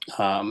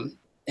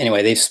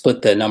anyway, they've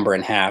split the number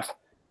in half.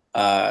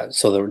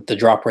 So the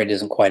drop rate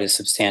isn't quite as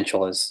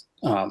substantial as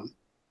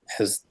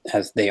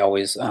they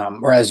always,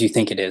 or as you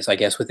think it is, I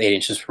guess, with 8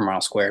 inches per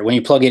mile squared. When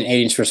you plug in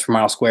 8 inches per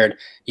mile squared,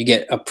 you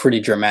get a pretty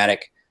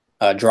dramatic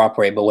drop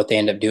rate, but what they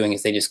end up doing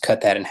is they just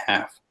cut that in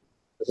half.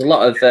 There's a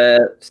lot of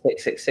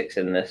 666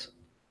 in this,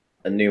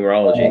 and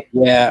numerology.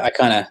 Yeah,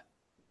 it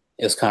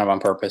was kind of on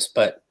purpose.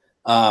 But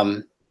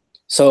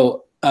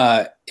so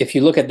if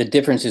you look at the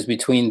differences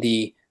between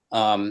the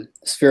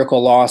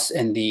spherical loss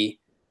and the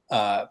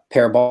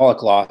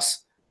parabolic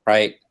loss,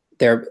 right,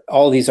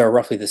 all these are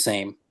roughly the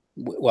same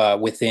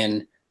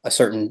within a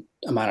certain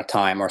amount of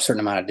time or a certain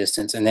amount of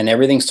distance, and then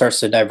everything starts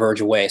to diverge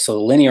away. So the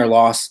linear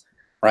loss,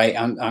 right,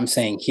 I'm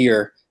saying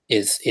here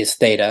is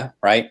theta,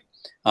 right?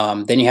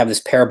 Then you have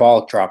this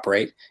parabolic drop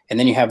rate, and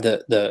then you have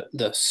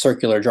the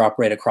circular drop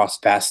rate across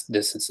vast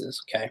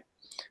distances. Okay,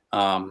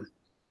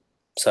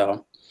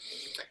 so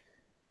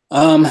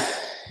all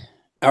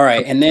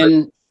right, and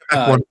then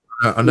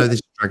I know this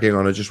is dragging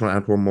on. I just want to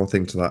add one more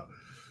thing to that.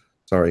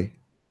 Sorry,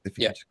 if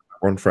you could just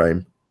one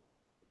frame.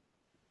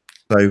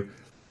 So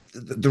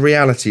the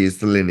reality is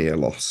the linear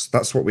loss.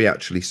 That's what we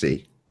actually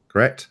see,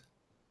 correct?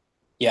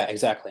 Yeah,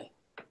 exactly.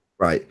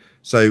 Right.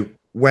 So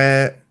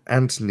where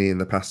Anthony in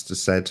the past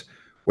has said,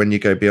 when you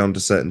go beyond a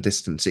certain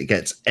distance, it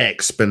gets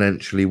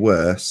exponentially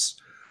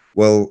worse.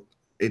 Well,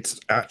 it's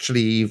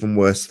actually even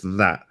worse than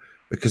that,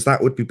 because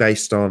that would be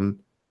based on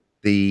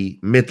the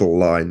middle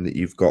line that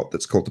you've got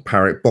that's called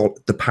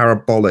the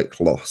parabolic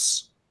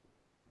loss.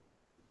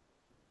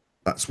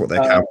 That's what they're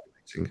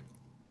calculating.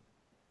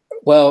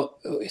 Well,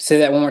 say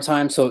that one more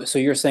time. So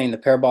you're saying the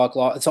parabolic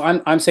loss. So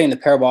I'm saying the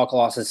parabolic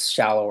loss is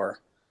shallower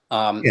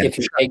if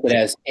you take it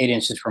as 8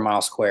 inches per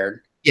mile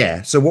squared.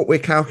 Yeah. So what we're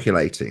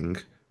calculating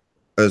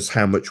as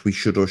how much we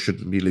should or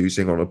shouldn't be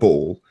losing on a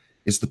ball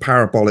is the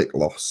parabolic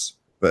loss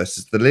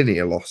versus the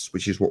linear loss,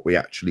 which is what we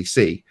actually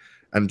see.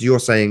 And you're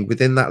saying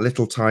within that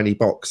little tiny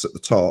box at the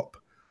top,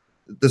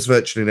 there's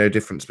virtually no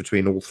difference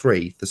between all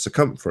three: the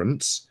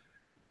circumference,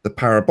 the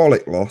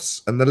parabolic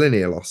loss, and the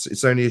linear loss.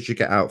 It's only as you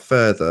get out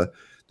further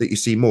that you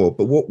see more.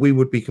 But what we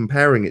would be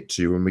comparing it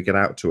to when we get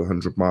out to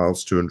 100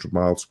 miles, 200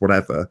 miles,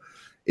 whatever,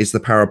 is the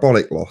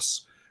parabolic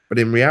loss. But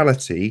in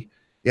reality,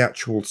 the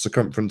actual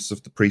circumference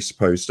of the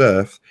presupposed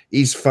Earth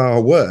is far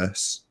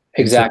worse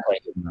Exactly.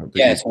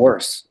 Yeah, it's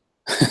worse.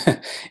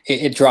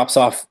 It drops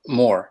off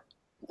more.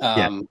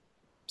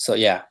 So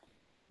yeah.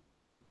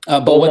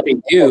 But what they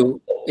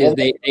do is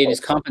they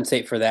just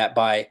compensate for that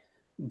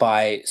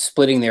by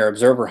splitting their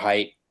observer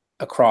height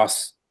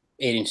across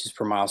 8 inches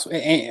per mile. So,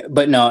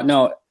 but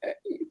no,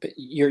 but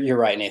you're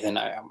right, Nathan.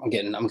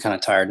 I'm kind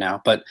of tired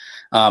now. But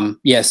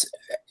yes,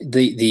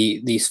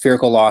 the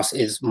spherical loss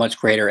is much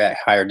greater at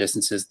higher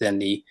distances than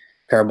the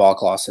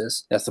parabolic loss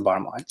is. That's the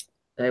bottom line.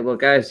 Hey, well,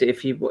 guys,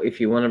 if you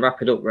want to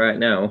wrap it up right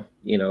now,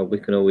 you know, we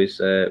can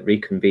always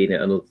reconvene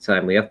at another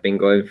time. We have been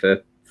going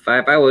for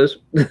 5 hours.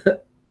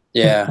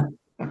 Yeah.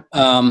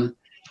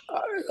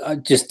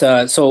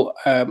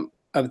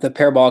 Of the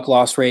parabolic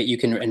loss rate, you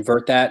can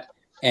invert that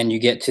and you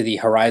get to the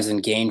horizon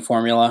gain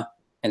formula.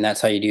 And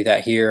that's how you do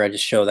that here. I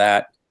just show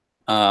that.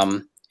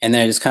 And then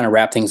I just kind of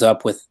wrap things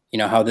up with, you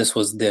know, how this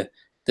is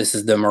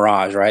the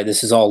mirage, right?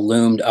 This is all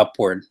loomed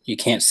upward. You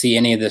can't see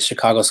any of the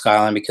Chicago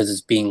skyline because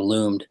it's being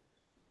loomed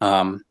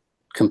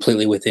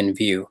completely within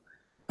view,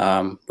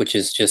 which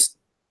is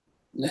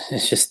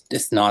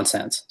it's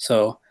nonsense.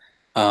 So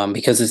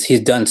because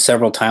he's done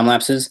several time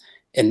lapses,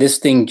 and this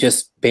thing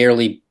just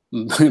barely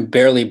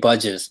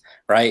budges,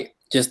 right?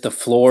 Just the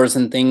floors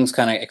and things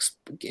kind of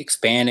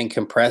expand and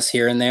compress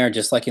here and there,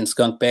 just like in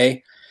Skunk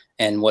Bay.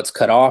 And what's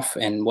cut off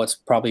and what's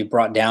probably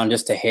brought down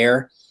just a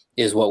hair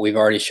is what we've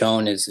already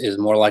shown is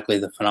more likely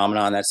the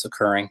phenomenon that's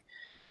occurring.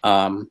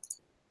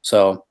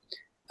 So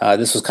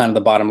this was kind of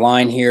the bottom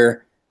line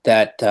here,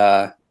 that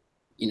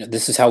you know,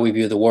 this is how we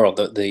view the world.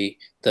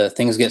 The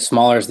things get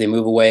smaller as they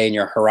move away and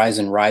your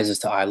horizon rises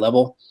to eye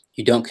level.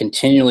 You don't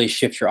continually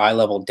shift your eye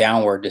level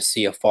downward to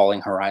see a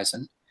falling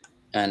horizon.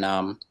 And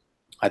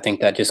I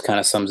think that just kind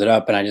of sums it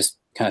up. And I just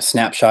kind of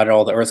snapshotted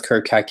all the Earth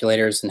curve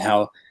calculators and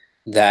how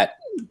that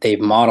they've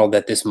modeled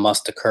that this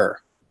must occur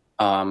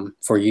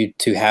for you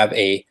to have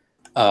a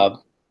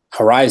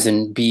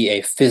horizon be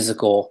a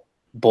physical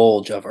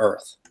bulge of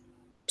Earth.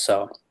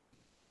 So,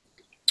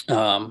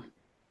 and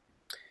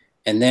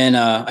then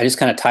I just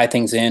kind of tie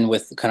things in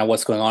with kind of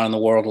what's going on in the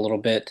world a little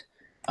bit.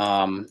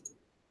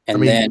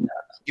 Then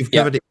you've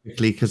covered it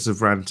quickly because of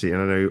Ranty,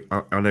 and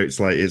I know it's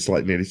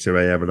like nearly 2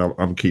 a.m. and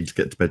I'm keen to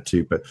get to bed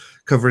too. But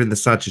covering the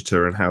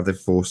Sagittarius and how they've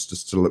forced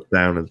us to look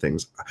down and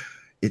things,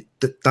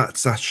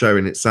 that's a show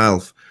in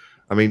itself.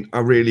 I mean, I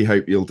really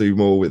hope you'll do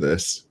more with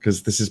this,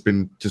 because this has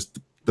been just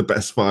the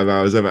best 5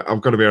 hours ever.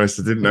 I've got to be honest,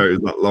 I didn't know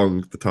it was that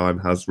long. The time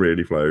has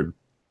really flown.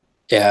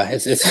 Yeah,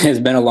 it's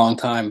been a long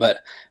time,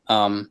 but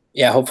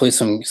yeah, hopefully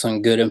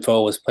some good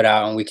info was put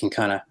out and we can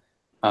kind of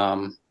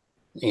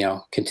you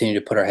know, continue to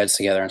put our heads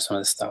together on some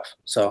of this stuff.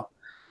 So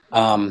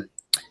I'll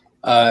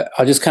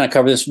just kind of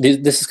cover this.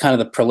 This is kind of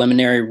the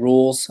preliminary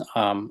rules.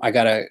 I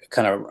gotta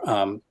kind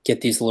of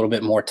get these a little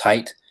bit more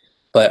tight,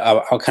 but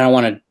I'll kind of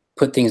want to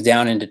put things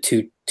down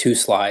into two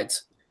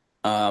slides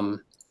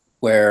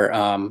where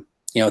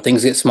you know,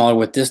 things get smaller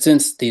with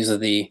distance. These are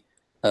the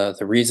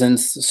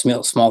reasons.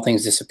 Small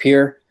things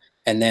disappear.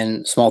 And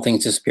then small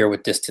things disappear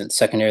with distance.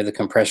 Secondary, the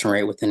compression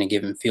rate within a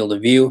given field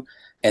of view.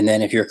 And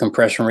then if your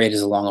compression rate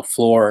is along a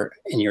floor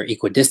and you're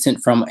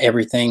equidistant from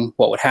everything,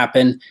 what would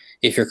happen?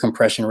 If your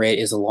compression rate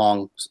is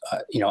along,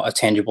 you know, a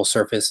tangible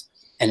surface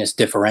and it's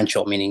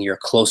differential, meaning you're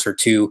closer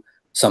to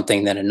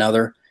something than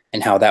another,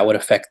 and how that would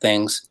affect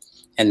things.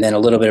 And then a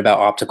little bit about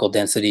optical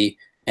density.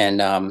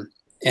 And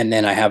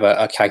then I have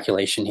a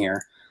calculation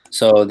here.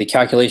 So the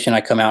calculation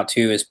I come out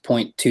to is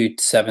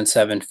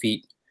 0.277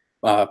 feet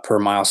per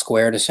mile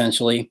squared,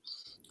 essentially.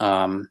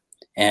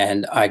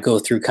 And I go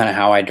through kind of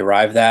how I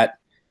derive that.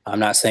 I'm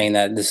not saying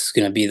that this is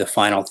going to be the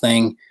final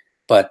thing,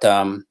 but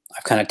I've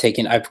kind of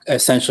I've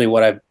essentially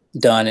what I've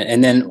done.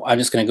 And then I'm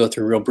just going to go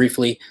through real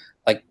briefly,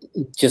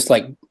 just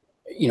like,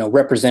 you know,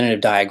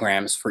 representative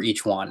diagrams for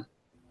each one,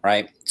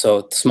 right?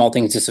 So small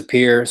things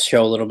disappear,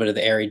 show a little bit of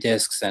the airy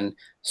disks and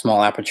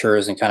small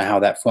apertures and kind of how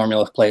that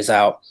formula plays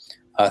out.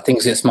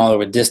 Things get smaller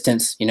with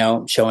distance, you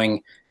know,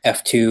 showing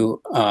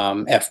F2,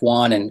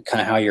 F1, and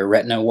kind of how your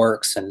retina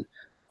works and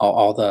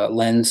all the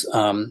lens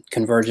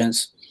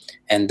convergence.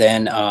 And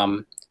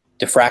then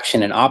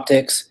diffraction and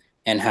optics,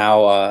 and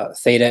how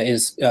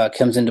theta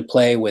comes into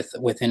play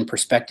within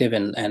perspective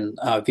and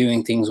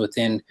viewing things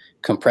within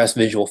compressed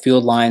visual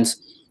field lines,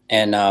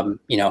 and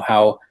you know,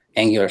 how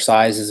angular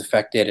size is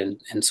affected,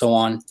 and so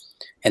on.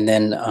 And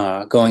then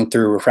going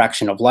through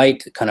refraction of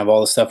light, kind of all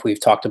the stuff we've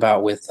talked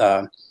about with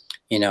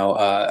you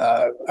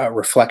know,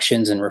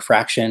 reflections and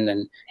refraction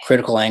and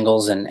critical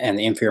angles and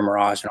the inferior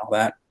mirage and all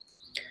that.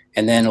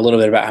 And then a little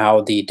bit about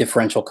how the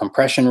differential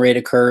compression rate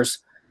occurs.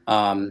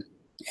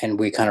 And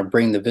we kind of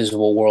bring the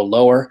visible world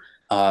lower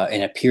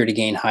and appear to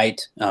gain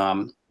height.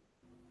 And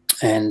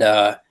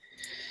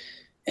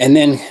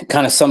then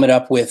kind of sum it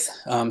up with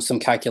some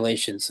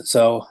calculations.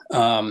 So,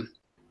 and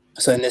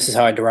this is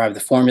how I derive the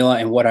formula,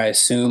 and what I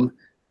assume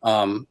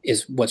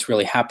is what's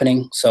really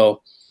happening.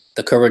 So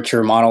the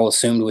curvature model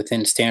assumed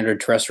within standard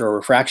terrestrial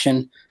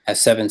refraction as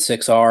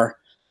 7.6R.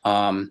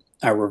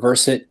 I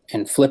reverse it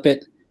and flip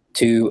it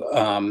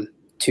to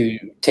to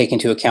take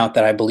into account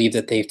that I believe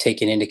that they've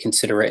taken into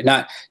consideration,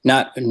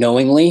 not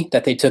knowingly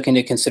that they took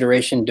into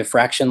consideration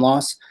diffraction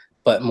loss,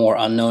 but more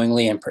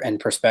unknowingly and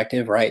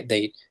perspective, right?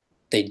 They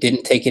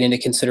didn't take it into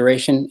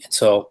consideration. And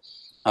so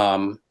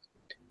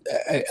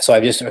so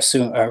I've just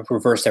assumed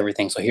reversed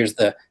everything. So here's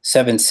the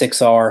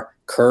 7-6R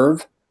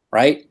curve,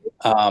 right?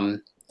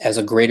 As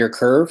a greater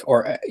curve,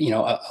 or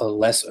a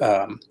less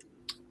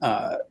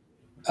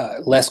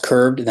less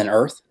curved than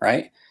Earth,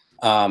 right?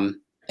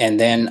 And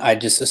then I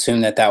just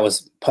assumed that that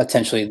was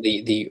potentially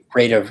the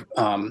rate of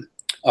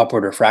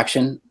upward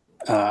refraction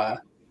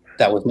that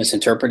was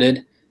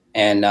misinterpreted,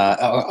 and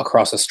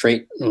across a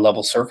straight and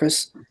level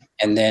surface.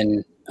 And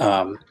then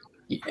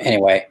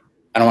anyway,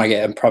 I don't want to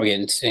get, I'm probably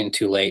getting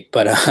too late,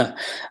 but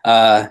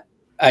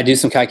I do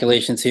some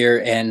calculations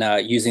here, and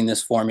using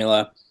this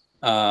formula,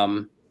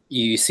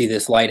 you see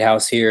this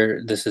lighthouse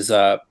here. This is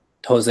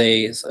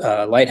Jose's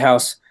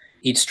lighthouse.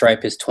 Each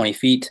stripe is 20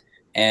 feet,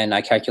 and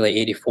I calculate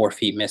 84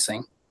 feet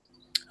missing,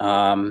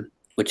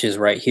 which is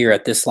right here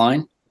at this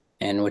line,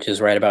 and which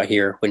is right about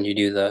here when you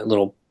do the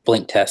little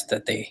blink test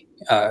that they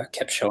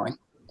kept showing.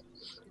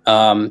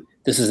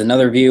 This is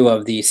another view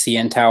of the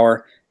CN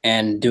tower,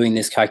 and doing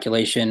this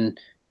calculation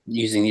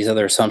using these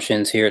other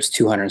assumptions here, it's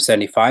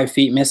 275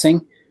 feet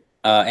missing,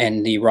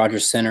 and the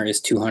Rogers Center is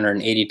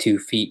 282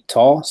 feet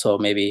tall, so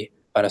maybe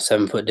about a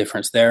 7-foot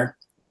difference there.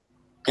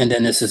 And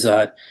then this is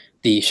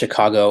the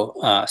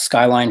Chicago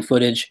skyline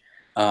footage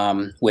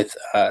with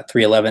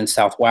 311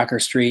 South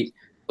Wacker Street,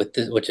 with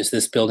this, which is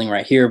this building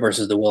right here,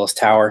 versus the Willis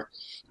Tower.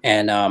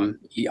 And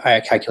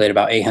I calculate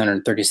about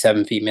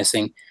 837 feet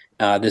missing.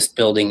 This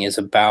building is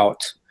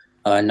about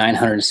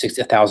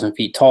 960,000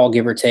 feet tall,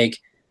 give or take.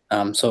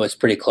 So it's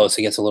pretty close.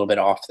 It gets a little bit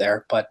off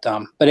there, but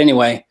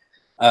anyway,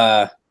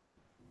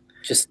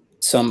 just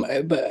some.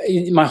 But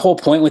my whole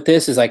point with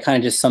this is I kind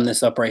of just sum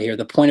this up right here.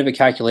 The point of a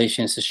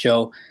calculation is to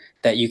show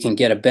that you can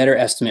get a better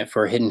estimate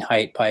for a hidden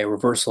height by a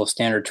reversal of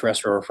standard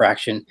terrestrial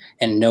refraction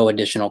and no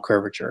additional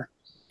curvature.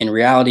 In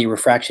reality,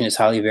 refraction is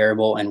highly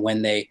variable, and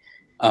when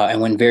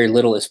very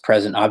little is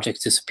present,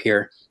 objects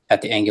disappear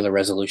at the angular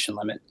resolution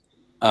limit.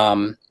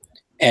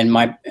 And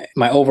my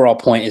overall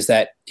point is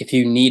that if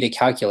you need a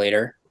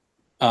calculator,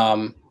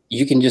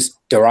 you can just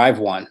derive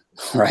one,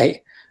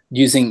 right?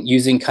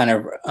 Using kind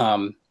of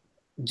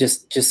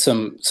just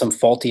some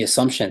faulty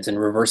assumptions and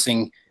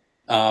reversing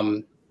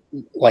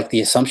like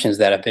the assumptions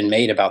that have been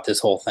made about this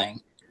whole thing.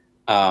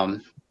 So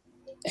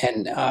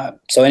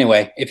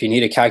anyway, if you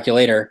need a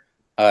calculator,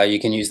 you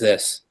can use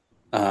this.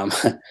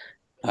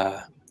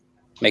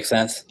 Make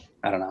sense?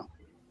 I don't know.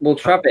 Well,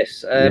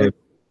 Travis, but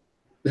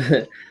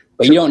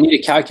you don't need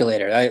a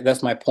calculator.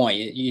 That's my point.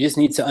 You just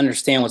need to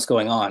understand what's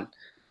going on.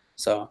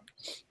 So,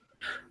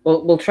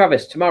 well,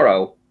 Travis,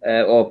 tomorrow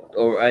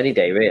or any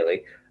day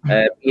really.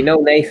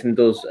 Nathan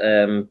does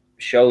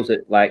shows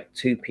at like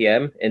 2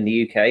 p.m. in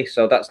the UK,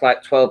 so that's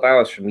like 12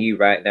 hours from you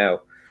right now.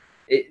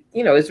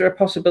 Is there a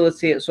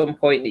possibility at some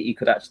point that you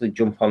could actually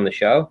jump on the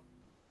show?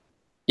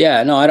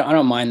 Yeah, no, I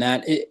don't mind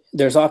that.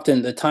 There's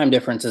often the time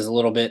difference is a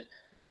little bit.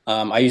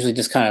 I usually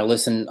just kind of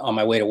listen on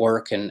my way to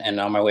work and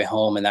on my way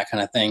home and that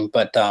kind of thing.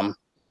 But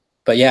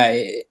yeah,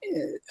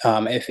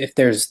 if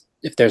there's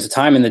a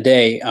time in the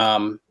day,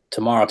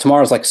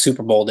 tomorrow's like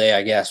Super Bowl day,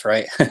 I guess,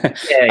 right?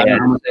 Yeah.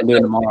 I'm gonna do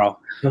it tomorrow.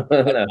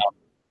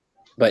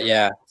 But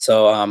yeah,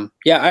 so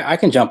yeah, I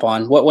can jump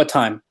on. What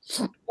time?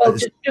 Well,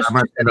 I'm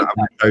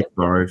actually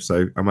tomorrow,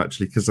 so I'm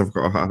actually, because I've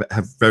got to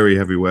have very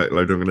heavy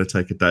workload, I'm going to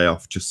take a day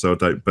off just so I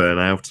don't burn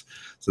out.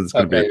 So there's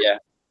going to be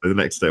the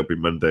next day will be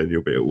Monday, and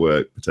you'll be at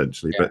work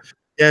potentially. Yeah. But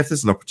yeah, if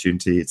there's an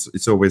opportunity,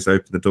 it's always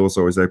open. The door's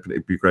always open.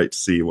 It'd be great to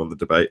see you on the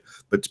debate.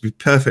 But to be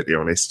perfectly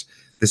honest,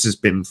 this has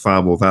been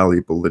far more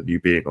valuable than you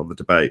being on the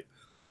debate.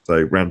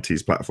 So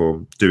Ranty's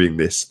platform, doing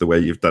this the way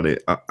you've done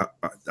it,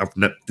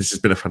 this has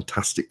been a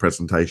fantastic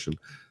presentation.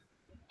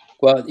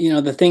 Well,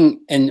 the thing,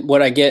 and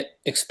what I get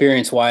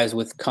experience-wise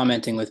with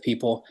commenting with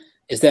people,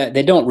 is that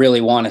they don't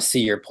really want to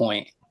see your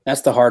point.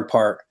 That's the hard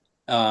part.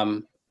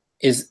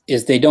 Is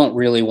they don't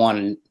really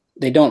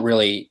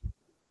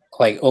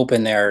like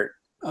open their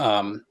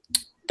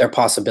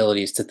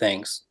possibilities to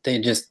things. They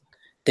just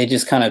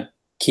kind of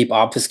keep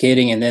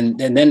obfuscating, and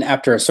then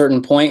after a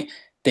certain point,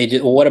 they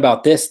just, well, what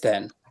about this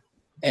then?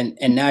 And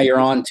now you're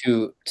on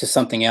to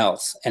something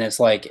else, and it's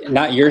like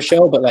not your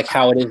show, but like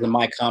how it is in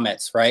my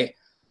comments, right?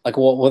 Like,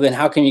 well, then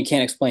how come you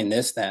can't explain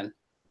this then?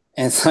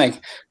 And it's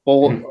like,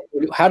 well,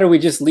 how do we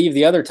just leave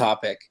the other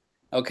topic?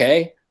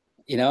 Okay,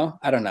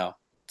 I don't know.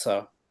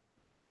 So,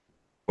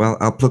 well,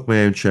 I'll plug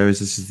my own show as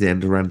this is the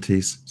end of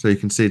Ranties, so you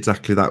can see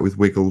exactly that with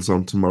Wiggles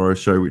on tomorrow's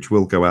show, which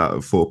will go out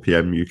at 4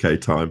 p.m.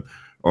 UK time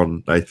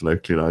on Nathan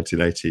Oakley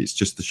 1980. It's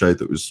just the show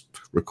that was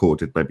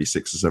recorded maybe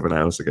 6 or 7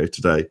 hours ago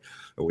today,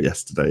 or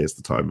yesterday is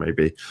the time,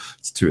 maybe.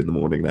 It's 2 in the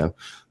morning now.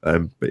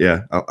 But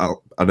yeah,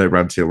 I know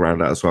Ranty will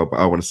round out as well, but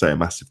I want to say a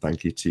massive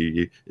thank you to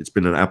you. It's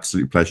been an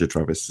absolute pleasure,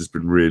 Travis. It's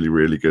been really,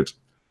 really good.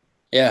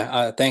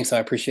 Yeah, thanks. I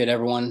appreciate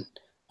everyone.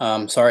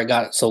 Sorry it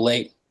got so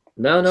late.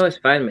 No, it's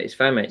fine, mate. It's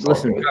fine, mate.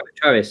 Listen,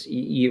 Travis,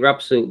 you're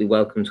absolutely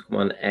welcome to come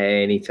on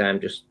anytime.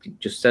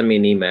 Just send me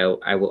an email.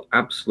 I will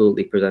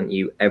absolutely present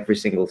you every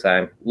single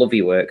time. Love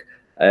your work.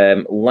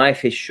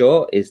 Life is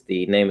Short is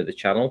the name of the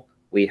channel.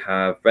 We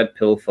have Red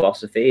Pill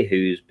Philosophy,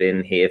 who's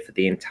been here for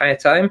the entire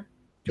time.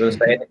 Do you want to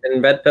say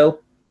anything, Red Pill?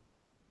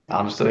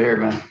 I'm still here,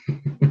 man.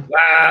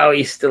 Wow,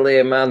 you're still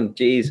here, man.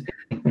 Jeez.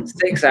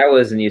 6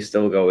 hours and you're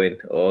still going.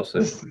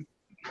 Awesome.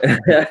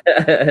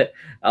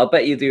 I'll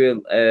bet you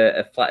do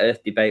a flat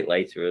Earth debate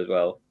later as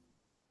well.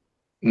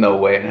 No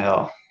way in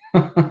hell.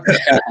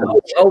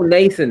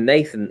 Nathan.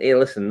 Here,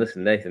 listen,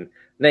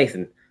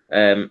 Nathan.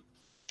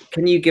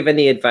 Can you give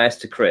any advice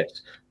to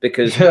Chris?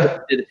 Because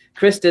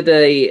Chris did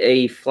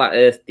a flat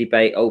Earth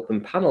debate open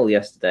panel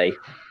yesterday,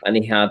 and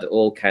he had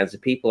all kinds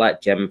of people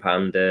like Gem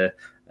Panda,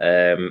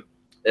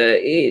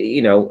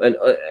 you know, and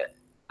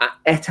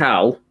et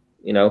al.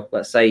 You know,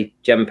 let's say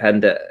Gem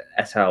Panda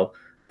et al.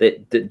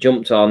 That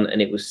jumped on,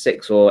 and it was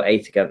 6 or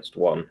 8 against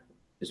 1.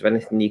 Is there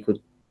anything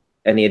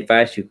any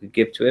advice you could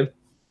give to him?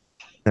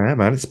 Yeah,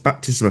 man, it's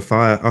baptism of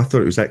fire. I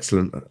thought it was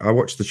excellent. I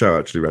watched the show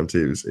actually,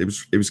 Ranty.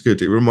 It was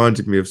good. It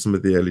reminded me of some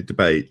of the early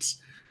debates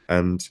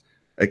and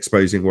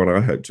exposing what I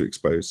hope to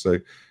expose. So,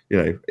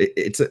 you know,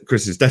 it's at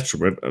Chris's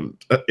detriment, and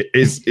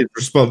his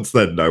response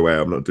then, no way,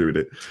 I'm not doing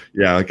it.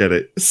 Yeah, I get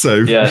it. So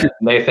yeah,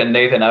 Nathan,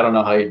 I don't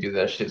know how you do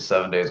that shit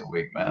 7 days a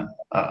week, man.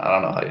 I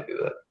don't know how you do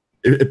that.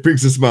 It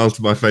brings a smile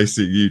to my face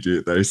seeing you do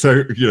it, though.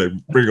 So, you know,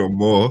 bring on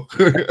more.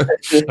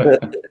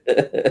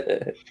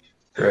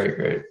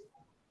 Great.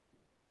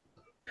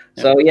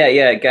 So,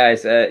 yeah,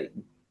 guys,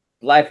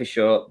 Life is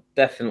Short.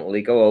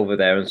 Definitely go over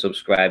there and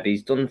subscribe.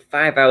 He's done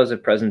 5 hours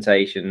of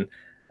presentation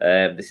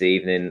this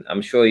evening.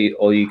 I'm sure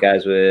all you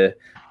guys were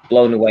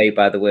blown away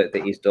by the work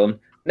that he's done.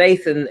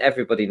 Nathan,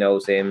 everybody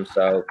knows him.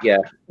 So, yeah.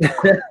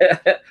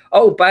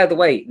 Oh, by the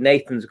way,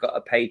 Nathan's got a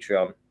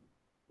Patreon,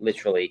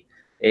 literally.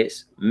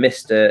 It's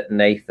Mr.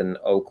 Nathan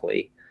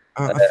Oakley.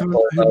 I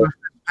thought who my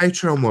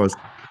Patreon was.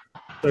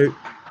 So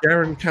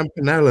Darren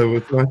Campanella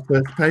was my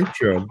first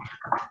Patreon.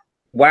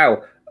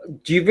 Wow.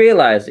 Do you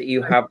realize that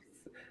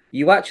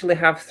you actually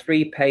have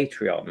 3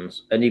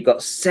 Patreons and you've got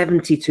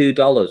 $72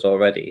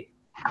 already?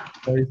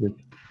 Amazing.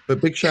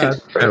 But big shout out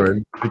to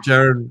Darren.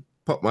 Darren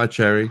popped my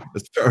cherry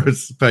as far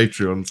as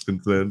Patreon's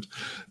concerned.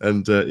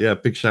 And yeah,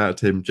 big shout out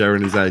to him.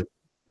 Darren is a.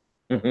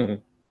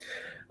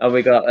 And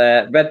we got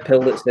Red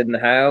Pill that's in the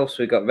house.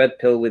 We got Red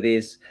Pill with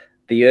his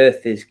 "The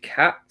Earth is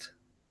Cat."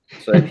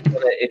 So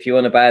if you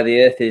want to buy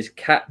the Earth is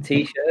Cat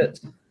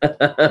T-shirts,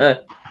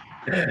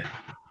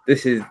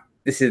 this is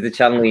the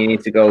channel you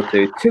need to go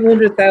to.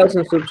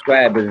 200,000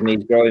 subscribers, and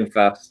he's growing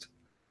fast.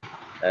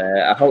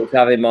 I hope to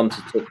have him on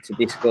to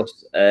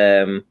discuss,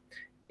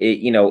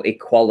 you know,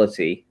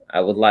 equality.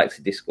 I would like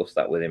to discuss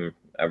that with him.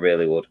 I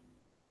really would.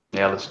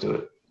 Yeah, let's do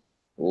it.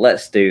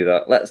 Let's do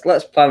that.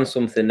 Let's plan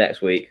something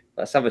next week.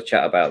 Let's have a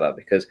chat about that,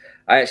 because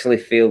I actually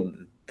feel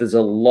there's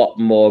a lot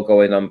more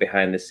going on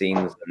behind the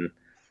scenes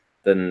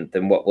than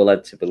what we're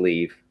led to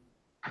believe.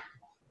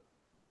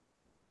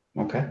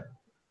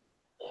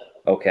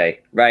 Okay,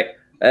 right.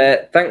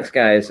 Thanks,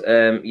 guys.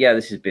 Yeah,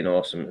 this has been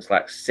awesome. It's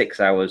like 6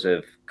 hours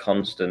of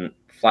constant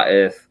flat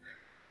Earth.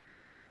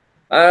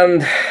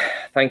 And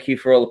thank you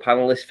for all the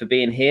panelists for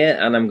being here.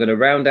 And I'm going to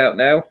round out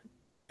now.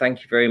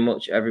 Thank you very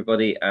much,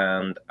 everybody,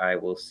 and I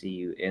will see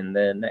you in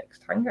the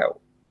next Hangout.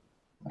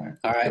 All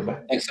right.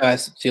 Thanks,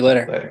 guys. See you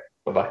later.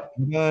 Bye-bye.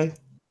 Bye.